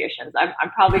Goldberg variations.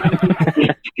 I'm probably going to be,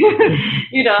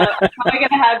 I'm probably going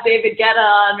to have David Guetta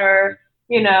on or,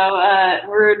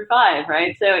 Maroon 5,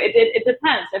 right? So it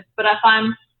depends. But if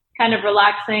I'm kind of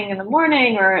relaxing in the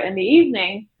morning or in the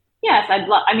evening, yes, I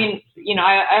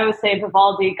always say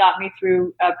Vivaldi got me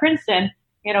through Princeton.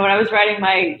 When I was writing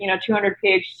my,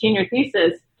 200-page senior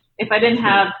thesis, if I didn't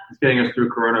have... It's getting us through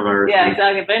coronavirus. Yeah,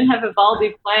 exactly. If I didn't have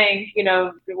Vivaldi playing,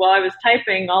 while I was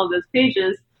typing all of those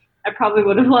pages, I probably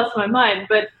would have lost my mind.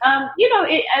 But,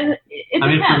 it depends.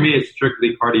 For me, it's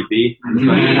strictly Cardi B.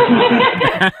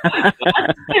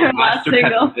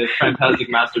 Fantastic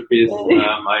masterpiece.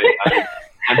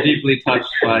 I'm deeply touched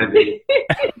by the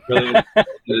brilliant.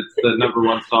 It's the number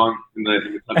one song in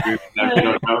the country. If you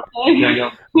don't know,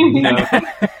 Daniel.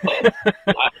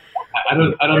 I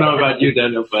don't know about you,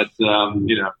 Daniel, but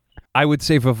I would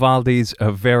say Vivaldi's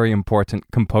a very important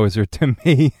composer to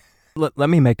me. Let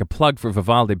me make a plug for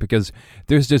Vivaldi because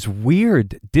there's this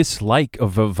weird dislike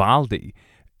of Vivaldi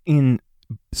in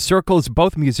circles,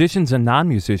 both musicians and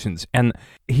non-musicians, and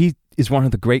he is one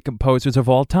of the great composers of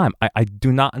all time. I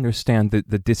do not understand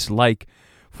the dislike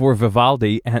for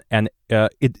Vivaldi, and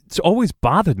it's always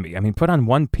bothered me. I mean, put on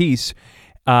one piece,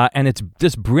 and it's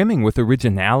just brimming with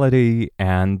originality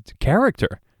and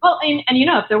character. Well, and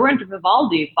if there weren't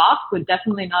Vivaldi, Bach would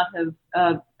definitely not have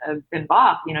been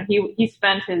Bach. He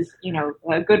spent his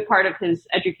a good part of his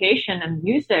education and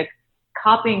music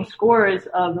copying scores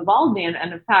of Vivaldi, and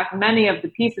in fact, many of the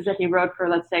pieces that he wrote for,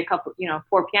 let's say, a couple,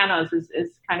 4 pianos is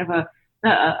kind of a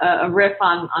riff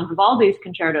on Vivaldi's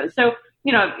concertos. So,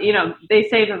 they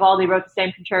say Vivaldi wrote the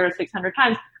same concerto 600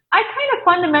 times. I kind of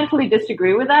fundamentally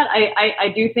disagree with that. I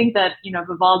do think that,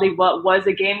 Vivaldi was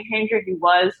a game changer. He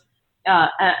was,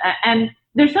 and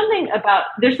there's something about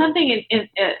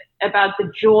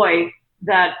the joy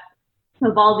that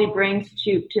Vivaldi brings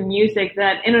to music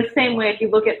that, in the same way, if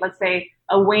you look at, let's say,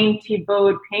 a Wayne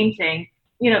Thiebaud painting,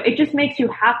 it just makes you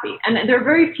happy. And there are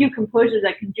very few composers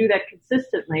that can do that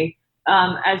consistently,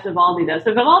 as Vivaldi does.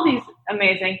 So Vivaldi's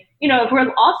amazing. If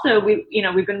we're also, we've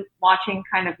been watching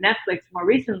kind of Netflix more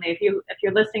recently. If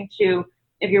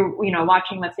you're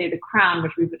watching, let's say, The Crown,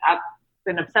 which we've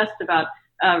been obsessed about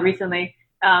recently.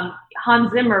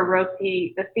 Hans Zimmer wrote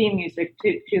the theme music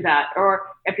to that. Or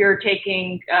if you're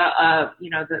taking,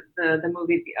 the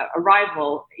movie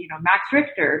Arrival, Max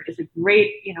Richter is a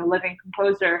great, living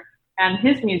composer, and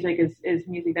his music is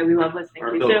music that we love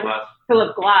listening to.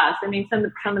 Philip Glass. I mean, some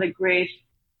of the great.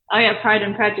 Oh yeah, Pride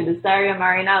and Prejudice, Dario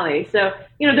Marinelli. So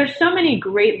there's so many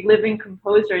great living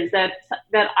composers that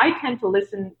I tend to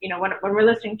listen. When we're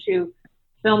listening to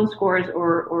film scores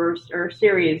or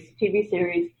series, TV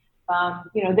series.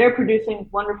 They're producing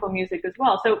wonderful music as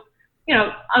well. So,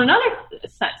 on another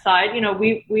side,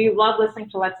 we love listening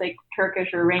to, let's say,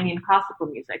 Turkish or Iranian classical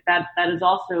music. That is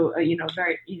also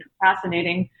very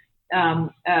fascinating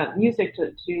music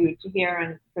to hear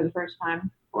and for the first time.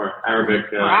 Or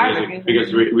Arabic, music,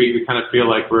 because we kind of feel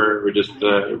like we're just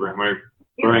we're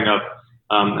growing up.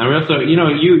 And we also,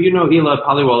 Ela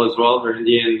Paliwal as well, her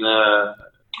Indian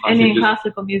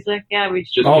classical music. Yeah,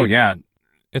 yeah,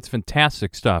 it's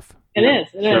fantastic stuff. It is.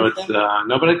 So it's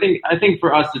but I think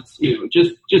for us it's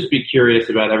just be curious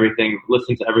about everything,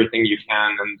 listen to everything you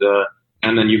can,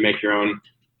 and then you make your own.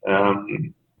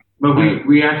 But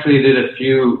we actually did a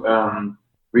few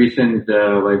recent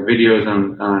videos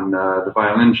on the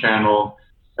violin channel.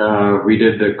 We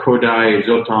did the Kodály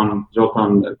Zoltán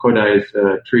Kodály's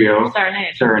trio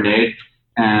Serenade,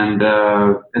 and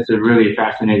it's a really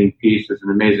fascinating piece. It's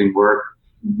an amazing work.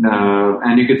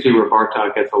 And you can see where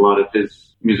Bartók gets a lot of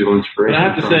his musical inspiration. But I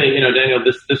have to say, Daniel,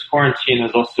 this quarantine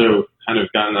has also kind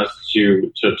of gotten us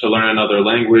to learn another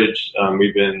language.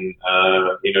 We've been,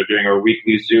 doing our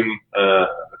weekly Zoom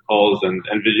calls and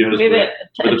videos. We have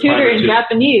a tutor in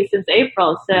Japanese since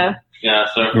April, so. Yeah,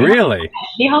 so. Really?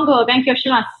 Nihongo o benkyou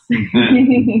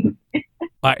shimasu.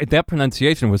 That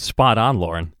pronunciation was spot on,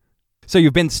 Lauren. So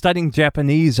you've been studying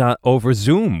Japanese over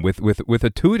Zoom with a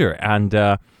tutor, and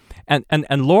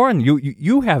Lauren,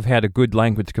 you have had a good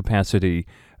language capacity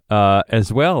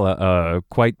as well.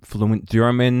 Quite fluent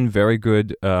German, very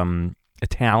good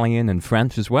Italian and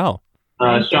French as well.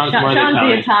 Sean's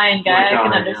the Italian guy. I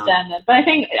can understand that. But I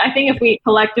think if we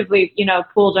collectively,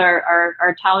 pooled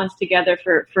our talents together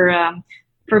for a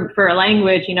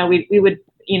language, we would,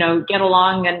 get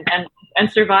along and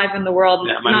survive in the world.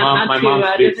 Yeah, my mom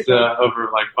speaks over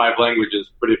like 5 languages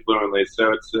pretty fluently,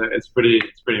 so it's pretty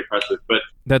impressive. But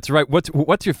that's right.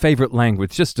 What's your favorite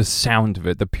language? Just the sound of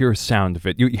it, the pure sound of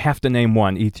it. You have to name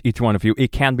one, each one of you.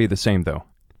 It can be the same though.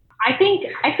 I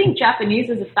think Japanese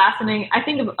is a fascinating. I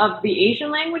think of the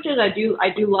Asian languages. I do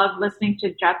love listening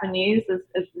to Japanese.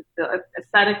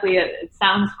 Aesthetically, it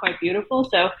sounds quite beautiful.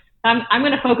 So I'm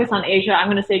going to focus on Asia. I'm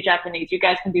going to say Japanese. You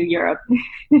guys can do Europe.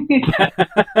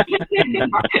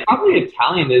 Probably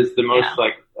Italian is the most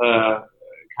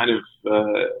kind of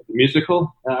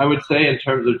musical, I would say, in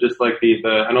terms of just like the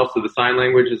and also the sign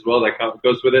language as well that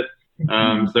goes with it.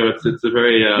 So it's a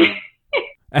very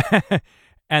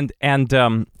And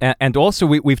also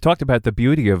we've talked about the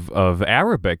beauty of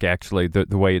Arabic, actually,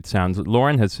 the way it sounds.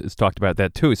 Lauren has talked about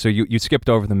that too. So you skipped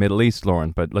over the Middle East,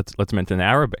 Lauren, but let's mention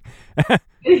Arabic.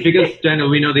 Because, Daniel,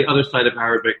 we know the other side of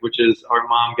Arabic, which is our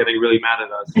mom getting really mad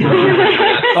at us. They're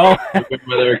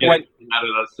getting mad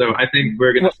at us. So I think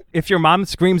we're going to... If your mom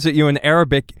screams at you in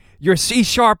Arabic, your C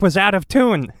sharp was out of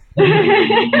tune. No,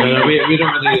 we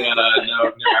don't really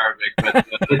know Arabic, but...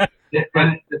 The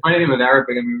funny thing with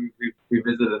Arabic, I mean, we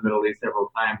visited the Middle East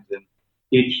several times, and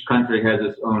each country has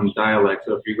its own dialect.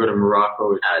 So if you go to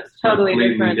Morocco, it's totally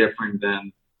completely different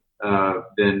than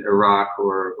Iraq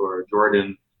or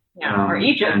Jordan. Yeah, or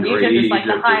Egypt. Egypt is like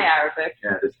the high Arabic.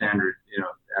 Yeah, the standard,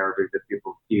 Arabic that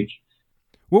people teach.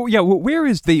 Well, yeah. Well, where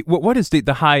is what is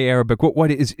the high Arabic?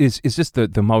 What is this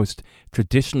the most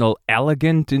traditional,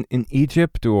 elegant in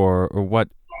Egypt, or what?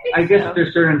 I guess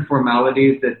there's certain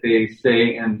formalities that they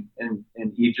say in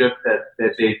Egypt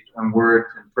that they words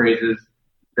and phrases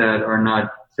that are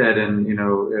not said in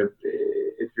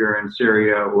if you're in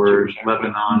Syria or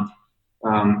Lebanon.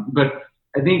 But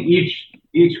I think each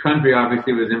country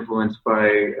obviously was influenced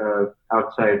by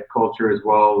outside culture as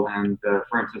well. And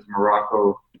for instance,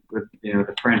 Morocco with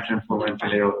the French influence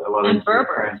and a lot of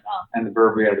Berber French, and the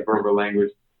Berber language.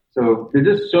 So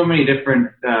there's just so many different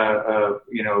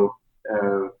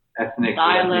ethnic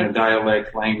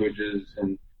dialects, languages,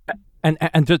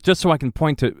 and just so I can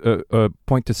point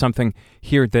to something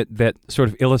here that sort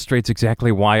of illustrates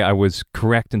exactly why I was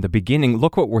correct in the beginning.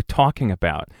 Look what we're talking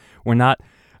about. We're not,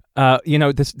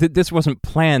 this wasn't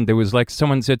planned. There was like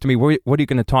someone said to me, "What are you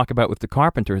going to talk about with the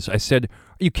Carpenters?" I said,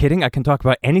 "Are you kidding? I can talk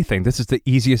about anything. This is the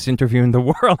easiest interview in the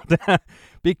world."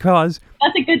 Because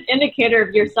that's a good indicator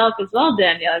of yourself as well,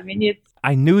 Daniel. I mean,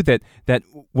 I knew that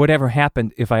whatever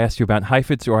happened, if I asked you about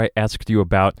Heifetz or I asked you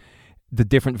about the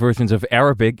different versions of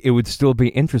Arabic, it would still be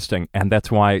interesting, and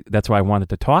that's why I wanted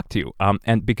to talk to you.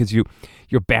 And because your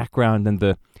background and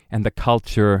the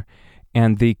culture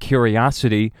and the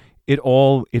curiosity, it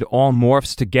all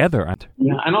morphs together.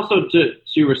 Yeah, and also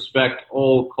to respect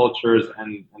all cultures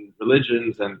and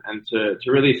religions, and to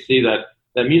really see that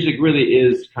music really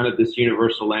is kind of this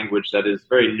universal language that is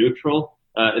very neutral.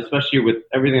 Especially with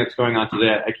everything that's going on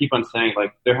today, I keep on saying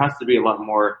like there has to be a lot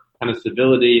more kind of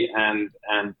civility and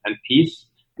peace,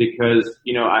 because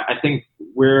I think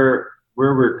where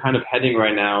we're kind of heading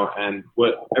right now, and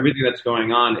everything that's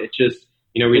going on, it just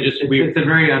it's a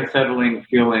very unsettling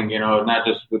feeling, not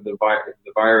just with the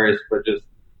virus, but just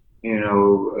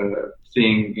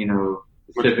seeing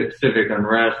civic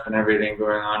unrest and everything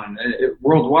going on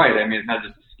worldwide. I mean, it's not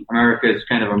just America; is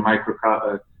kind of a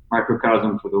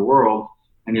microcosm for the world.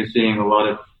 And you're seeing a lot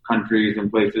of countries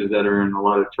and places that are in a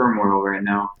lot of turmoil right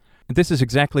now. This is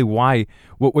exactly why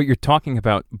what you're talking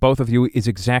about, both of you, is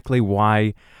exactly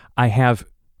why I have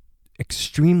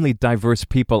extremely diverse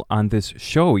people on this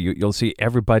show. You'll see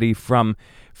everybody from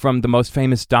the most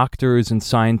famous doctors and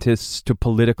scientists to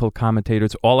political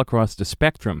commentators all across the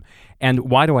spectrum. And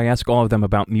why do I ask all of them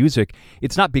about music?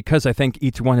 It's not because I think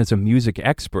each one is a music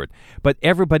expert, but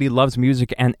everybody loves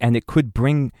music, and it could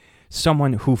bring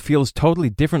someone who feels totally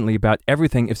differently about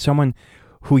everything. If someone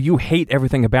who you hate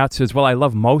everything about says, "Well, I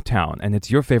love Motown," and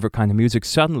it's your favorite kind of music,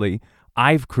 suddenly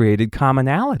I've created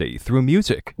commonality through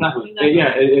music. Exactly.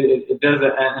 Yeah, it does,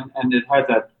 and it has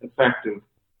that effect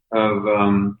of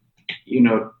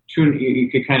you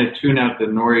could kind of tune out the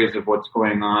noise of what's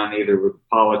going on, either with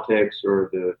politics or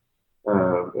the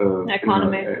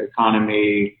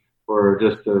economy, or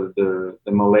just the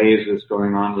malaise that's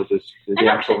going on with the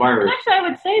actual virus. Actually, I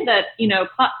would say that,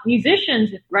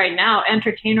 musicians right now,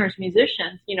 entertainers,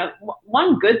 musicians,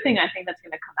 one good thing I think that's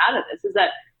going to come out of this is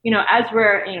that, as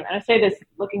we're, and I say this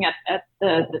looking at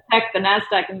the tech, the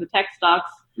NASDAQ and the tech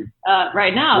stocks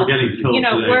right now, we're getting killed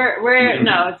today. we're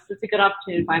no, it's a good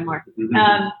opportunity to buy more.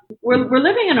 We're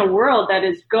living in a world that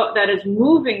is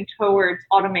moving towards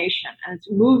automation, and it's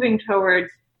moving towards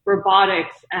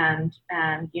robotics and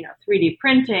 3D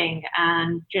printing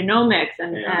and genomics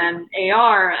and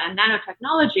AR and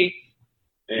nanotechnology.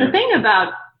 Yeah. The thing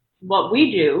about what we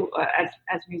do as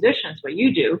musicians, what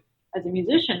you do as a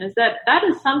musician, is that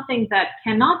is something that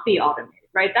cannot be automated,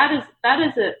 right? That is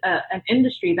an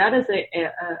industry, that is a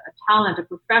talent, a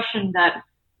profession that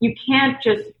you can't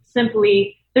just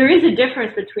simply, there is a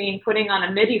difference between putting on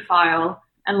a MIDI file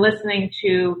and listening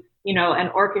to, an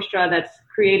orchestra that's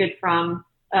created from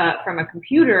a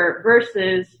computer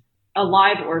versus a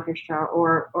live orchestra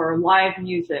or live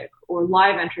music or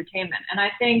live entertainment. And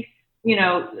I think,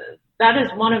 that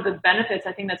is one of the benefits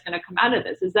I think that's going to come out of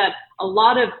this, is that a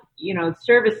lot of,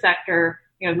 service sector,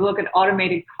 if you look at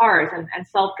automated cars and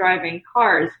self-driving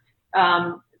cars,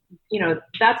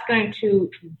 that's going to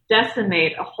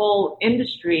decimate a whole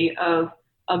industry of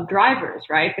drivers,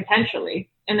 right? Potentially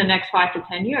in the next 5 to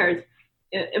 10 years.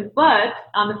 But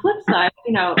on the flip side,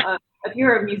 if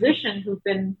you're a musician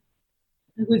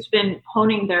who's been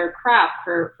honing their craft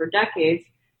for decades,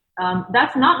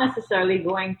 that's not necessarily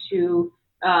going to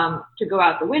go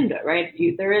out the window, right?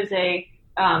 There is a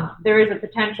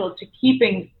potential to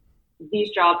keeping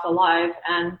these jobs alive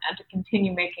and to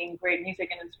continue making great music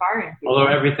and inspiring people.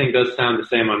 Although everything does sound the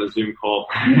same on a Zoom call.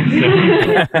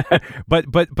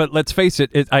 But let's face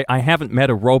it, I haven't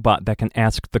met a robot that can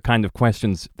ask the kind of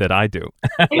questions that I do.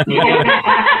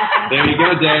 There you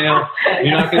go, Daniel.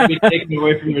 You're not going to be taken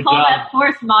away from your Call job. that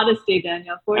forced modesty,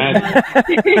 Daniel. Forced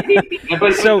modesty.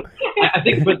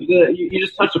 You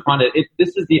just touched upon it.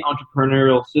 This is the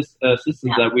entrepreneurial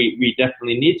systems that we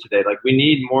definitely need today. Like, we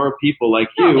need more people like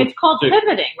you. It's called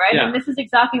pivoting, right? Yeah. And this is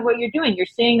exactly what you're doing. You're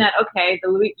seeing that, okay, the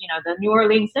New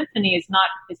Orleans Symphony is not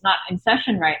in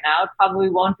session right now. It probably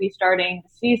won't be starting the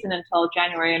season until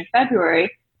January and February.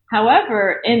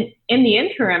 However, in the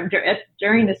interim,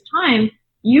 during this time,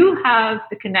 you have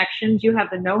the connections, you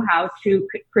have the know-how to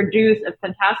produce a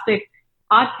fantastic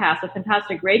podcast, a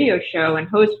fantastic radio show, and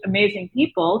host amazing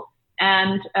people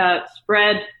and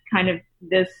spread kind of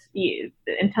this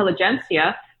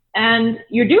intelligentsia. And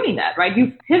you're doing that, right?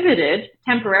 You've pivoted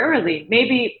temporarily,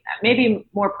 maybe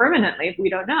more permanently, we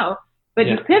don't know, but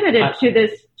you've pivoted to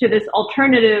this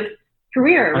alternative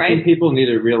career, right? I think people need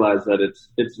to realize that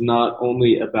it's not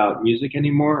only about music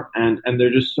anymore, and there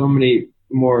are just so many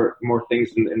more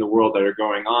things in the world that are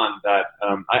going on that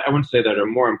I wouldn't say that are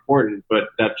more important, but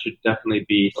that should definitely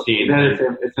be seen.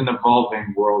 It's an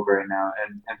evolving world right now,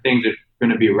 and things are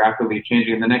going to be rapidly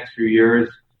changing in the next few years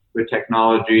with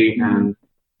technology, and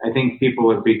I think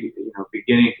people are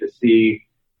beginning to see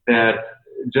that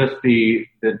just the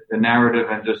narrative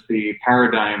and just the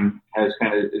paradigm is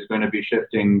going to be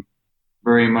shifting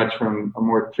very much from a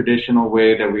more traditional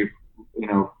way that we've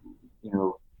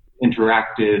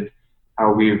interacted,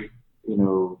 how we've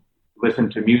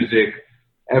listened to music.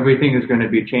 Everything is going to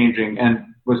be changing, and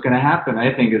what's going to happen,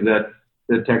 I think, is that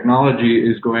the technology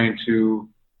is going to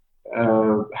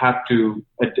have to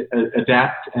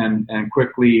adapt and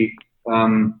quickly.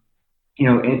 In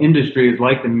industries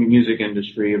like the music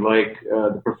industry, like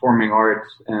the performing arts,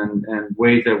 and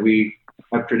ways that we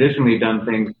have traditionally done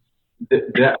things,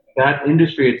 that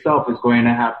industry itself is going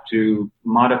to have to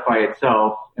modify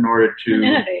itself in order to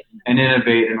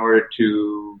innovate in order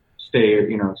to stay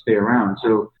around.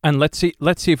 So, and let's see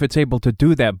if it's able to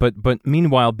do that. But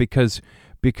meanwhile, because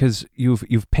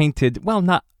you've painted, well,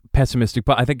 not pessimistic,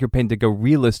 but I think you're painting a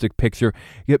realistic picture.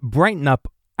 You brighten up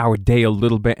our day a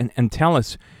little bit and tell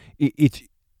us. It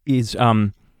is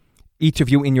each of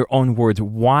you, in your own words,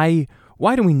 why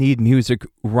do we need music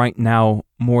right now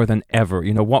more than ever?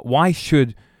 Why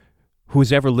should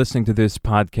who's ever listening to this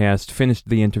podcast finish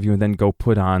the interview and then go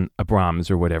put on a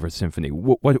Brahms or whatever symphony?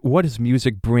 What does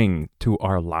music bring to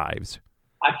our lives?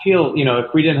 I feel,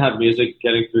 if we didn't have music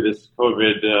getting through this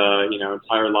COVID,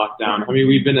 entire lockdown. I mean,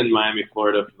 we've been in Miami,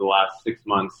 Florida for the last 6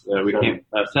 months. We came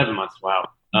 7 months. Wow.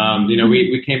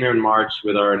 We came here in March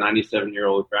with our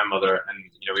 97-year-old grandmother, and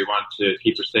we wanted to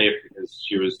keep her safe because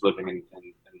she was living in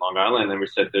Long Island, and we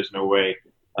said there's no way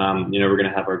we're going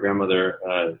to have our grandmother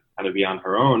kind of be on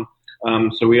her own.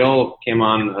 So we all came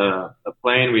on a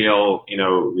plane. We all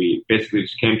we basically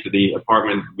just came to the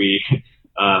apartment we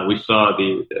saw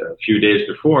a few days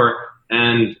before,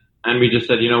 and we just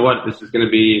said, this is going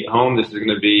to be home. This is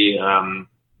going to be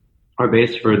our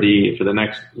base for the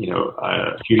next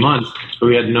few months, but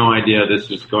we had no idea this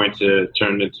was going to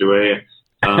turn into a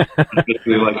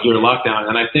basically like your lockdown.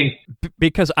 And I think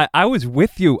because I was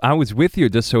with you,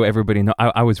 just so everybody know,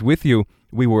 I was with you.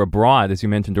 We were abroad, as you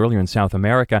mentioned earlier, in South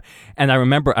America, and I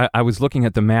remember I was looking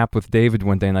at the map with David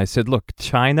one day, and I said, "Look,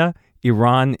 China,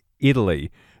 Iran, Italy,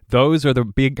 those are the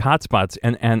big hotspots."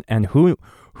 And who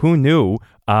knew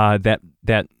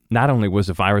that not only was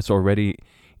the virus already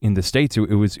in the States,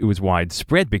 it was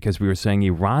widespread, because we were saying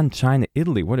Iran, China,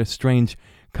 Italy. What a strange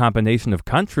combination of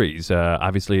countries.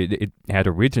 Obviously, it had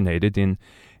originated in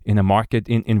in a market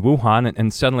in Wuhan,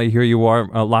 and suddenly here you are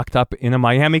locked up in a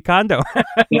Miami condo.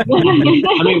 I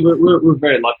mean, we're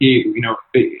very lucky. You know,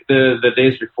 the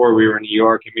days before we were in New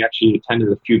York, and we actually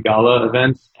attended a few gala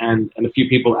events, and a few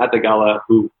people at the gala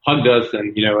who hugged us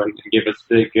and gave us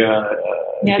big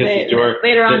kisses.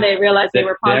 Later on, they realized they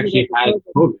were positive. They actually had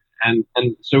COVID.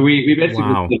 And so we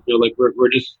basically feel like we're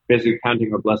just basically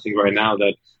counting our blessing right now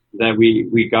that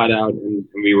we got out and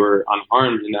we were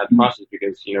unharmed in that process,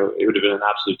 because it would have been an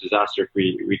absolute disaster if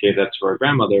we gave that to our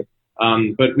grandmother.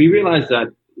 But we realized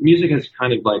that music has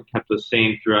kind of like kept us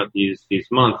sane throughout these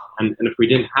months, and if we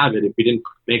didn't have it, if we didn't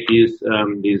make these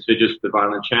videos for the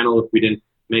Violent Channel, if we didn't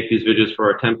make these videos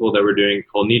for our temple that we're doing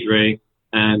called Nidre,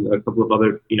 and a couple of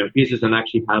other pieces, and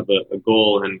actually have a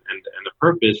goal and a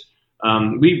purpose,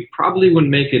 we probably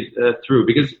wouldn't make it through,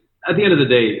 because at the end of the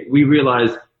day, we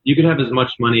realize you could have as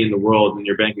much money in the world in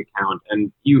your bank account,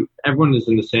 and everyone is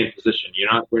in the same position.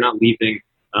 We're not leaving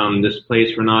this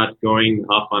place. We're not going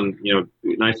off on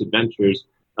nice adventures.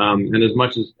 And as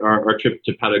much as our trip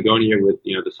to Patagonia with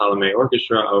the Salome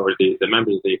Orchestra, or the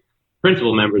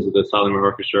principal members of the Salome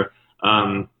Orchestra,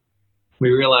 we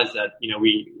realized that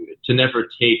to never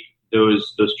take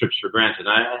those trips for granted.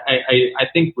 I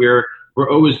think we're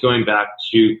always going back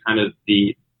to kind of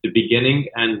the beginning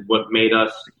and what made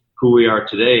us who we are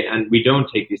today, and we don't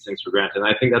take these things for granted. And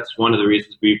I think that's one of the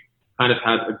reasons we've kind of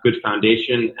had a good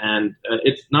foundation, and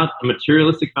it's not a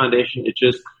materialistic foundation. It's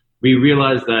just we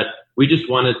realized that we just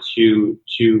wanted to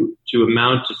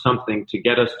amount to something to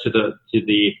get us to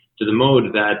the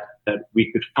mode that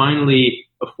we could finally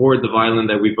afford the violin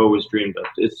that we've always dreamed of.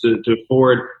 It's to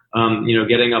afford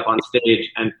getting up on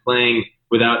stage and playing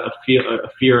without a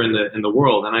fear in the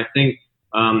world. And I think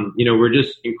we're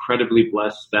just incredibly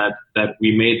blessed that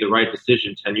we made the right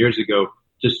decision 10 years ago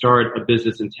to start a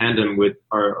business in tandem with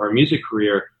our music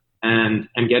career and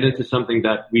get into something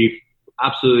that we've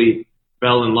absolutely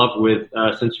fell in love with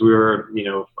since we were,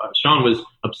 Sean was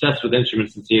obsessed with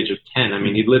instruments since the age of 10. I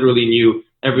mean, he literally knew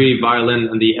every violin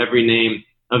and every name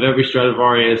of every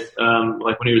Stradivarius,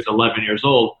 like when he was 11 years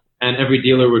old. And every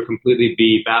dealer would completely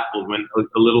be baffled when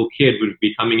a little kid would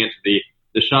be coming into the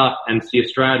shop and see a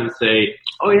Strad and say,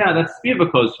 "Oh yeah, that's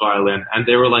Spivakos' violin," and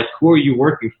they were like, "Who are you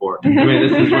working for?" I mean,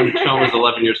 this is when Sean was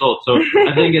 11 years old. So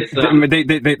I think it's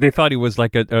they thought he was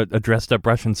like a dressed up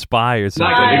Russian spy or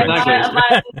something.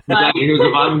 Exactly. He was a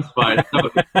violin spy.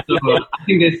 So I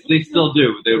think they still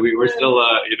do. We're still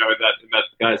in that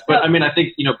guys. But I mean, I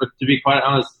think but to be quite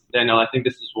honest, Daniel, I think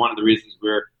this is one of the reasons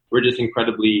we're just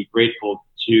incredibly grateful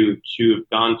to have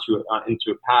gone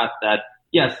into a path that.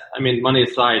 Yes, I mean, money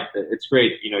aside, it's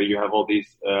great. You have all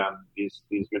these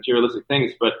materialistic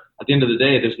things, but at the end of the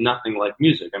day, there's nothing like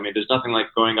music. I mean, there's nothing like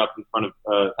going up in front of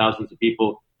thousands of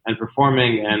people and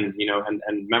performing and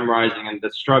memorizing, and the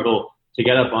struggle to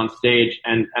get up on stage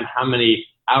and how many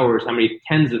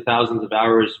tens of thousands of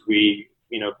hours we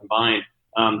combined.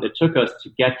 It took us to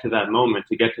get to that moment,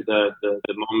 to get to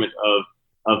the moment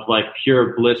of like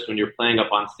pure bliss when you're playing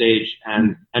up on stage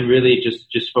and really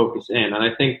just focus in. And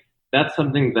I think that's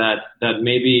something that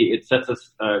maybe it sets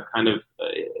us kind of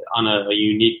on a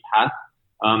unique path.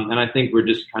 And I think we're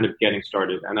just kind of getting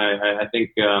started. And I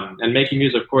think, and making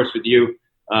music, of course, with you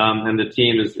and the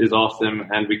team is awesome.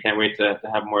 And we can't wait to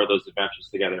have more of those adventures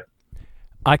together.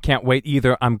 I can't wait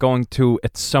either. I'm going to,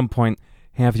 at some point,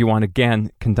 have you on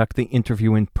again, conduct the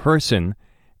interview in person,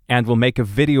 and we'll make a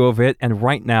video of it. And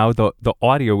right now, the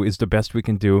audio is the best we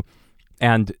can do.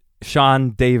 And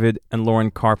Sean, David, and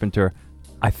Lauren Carpenter,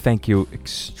 I thank you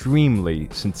extremely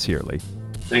sincerely.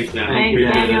 Thanks, Dan.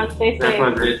 Thanks, Daniel. Stay safe.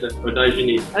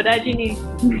 Odajini.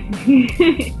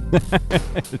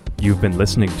 You've been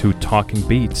listening to Talking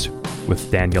Beats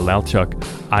with Daniel Lelchuk.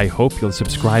 I hope you'll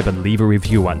subscribe and leave a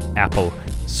review on Apple,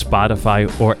 Spotify,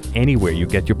 or anywhere you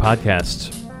get your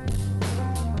podcasts.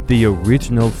 The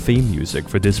original theme music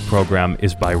for this program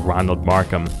is by Ronald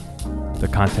Markham. The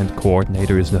content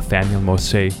coordinator is Nathaniel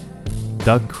Mose.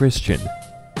 Doug Christian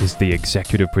is the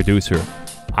executive producer.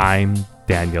 I'm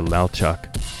Daniel Lelchuk.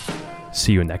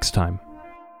 See you next time.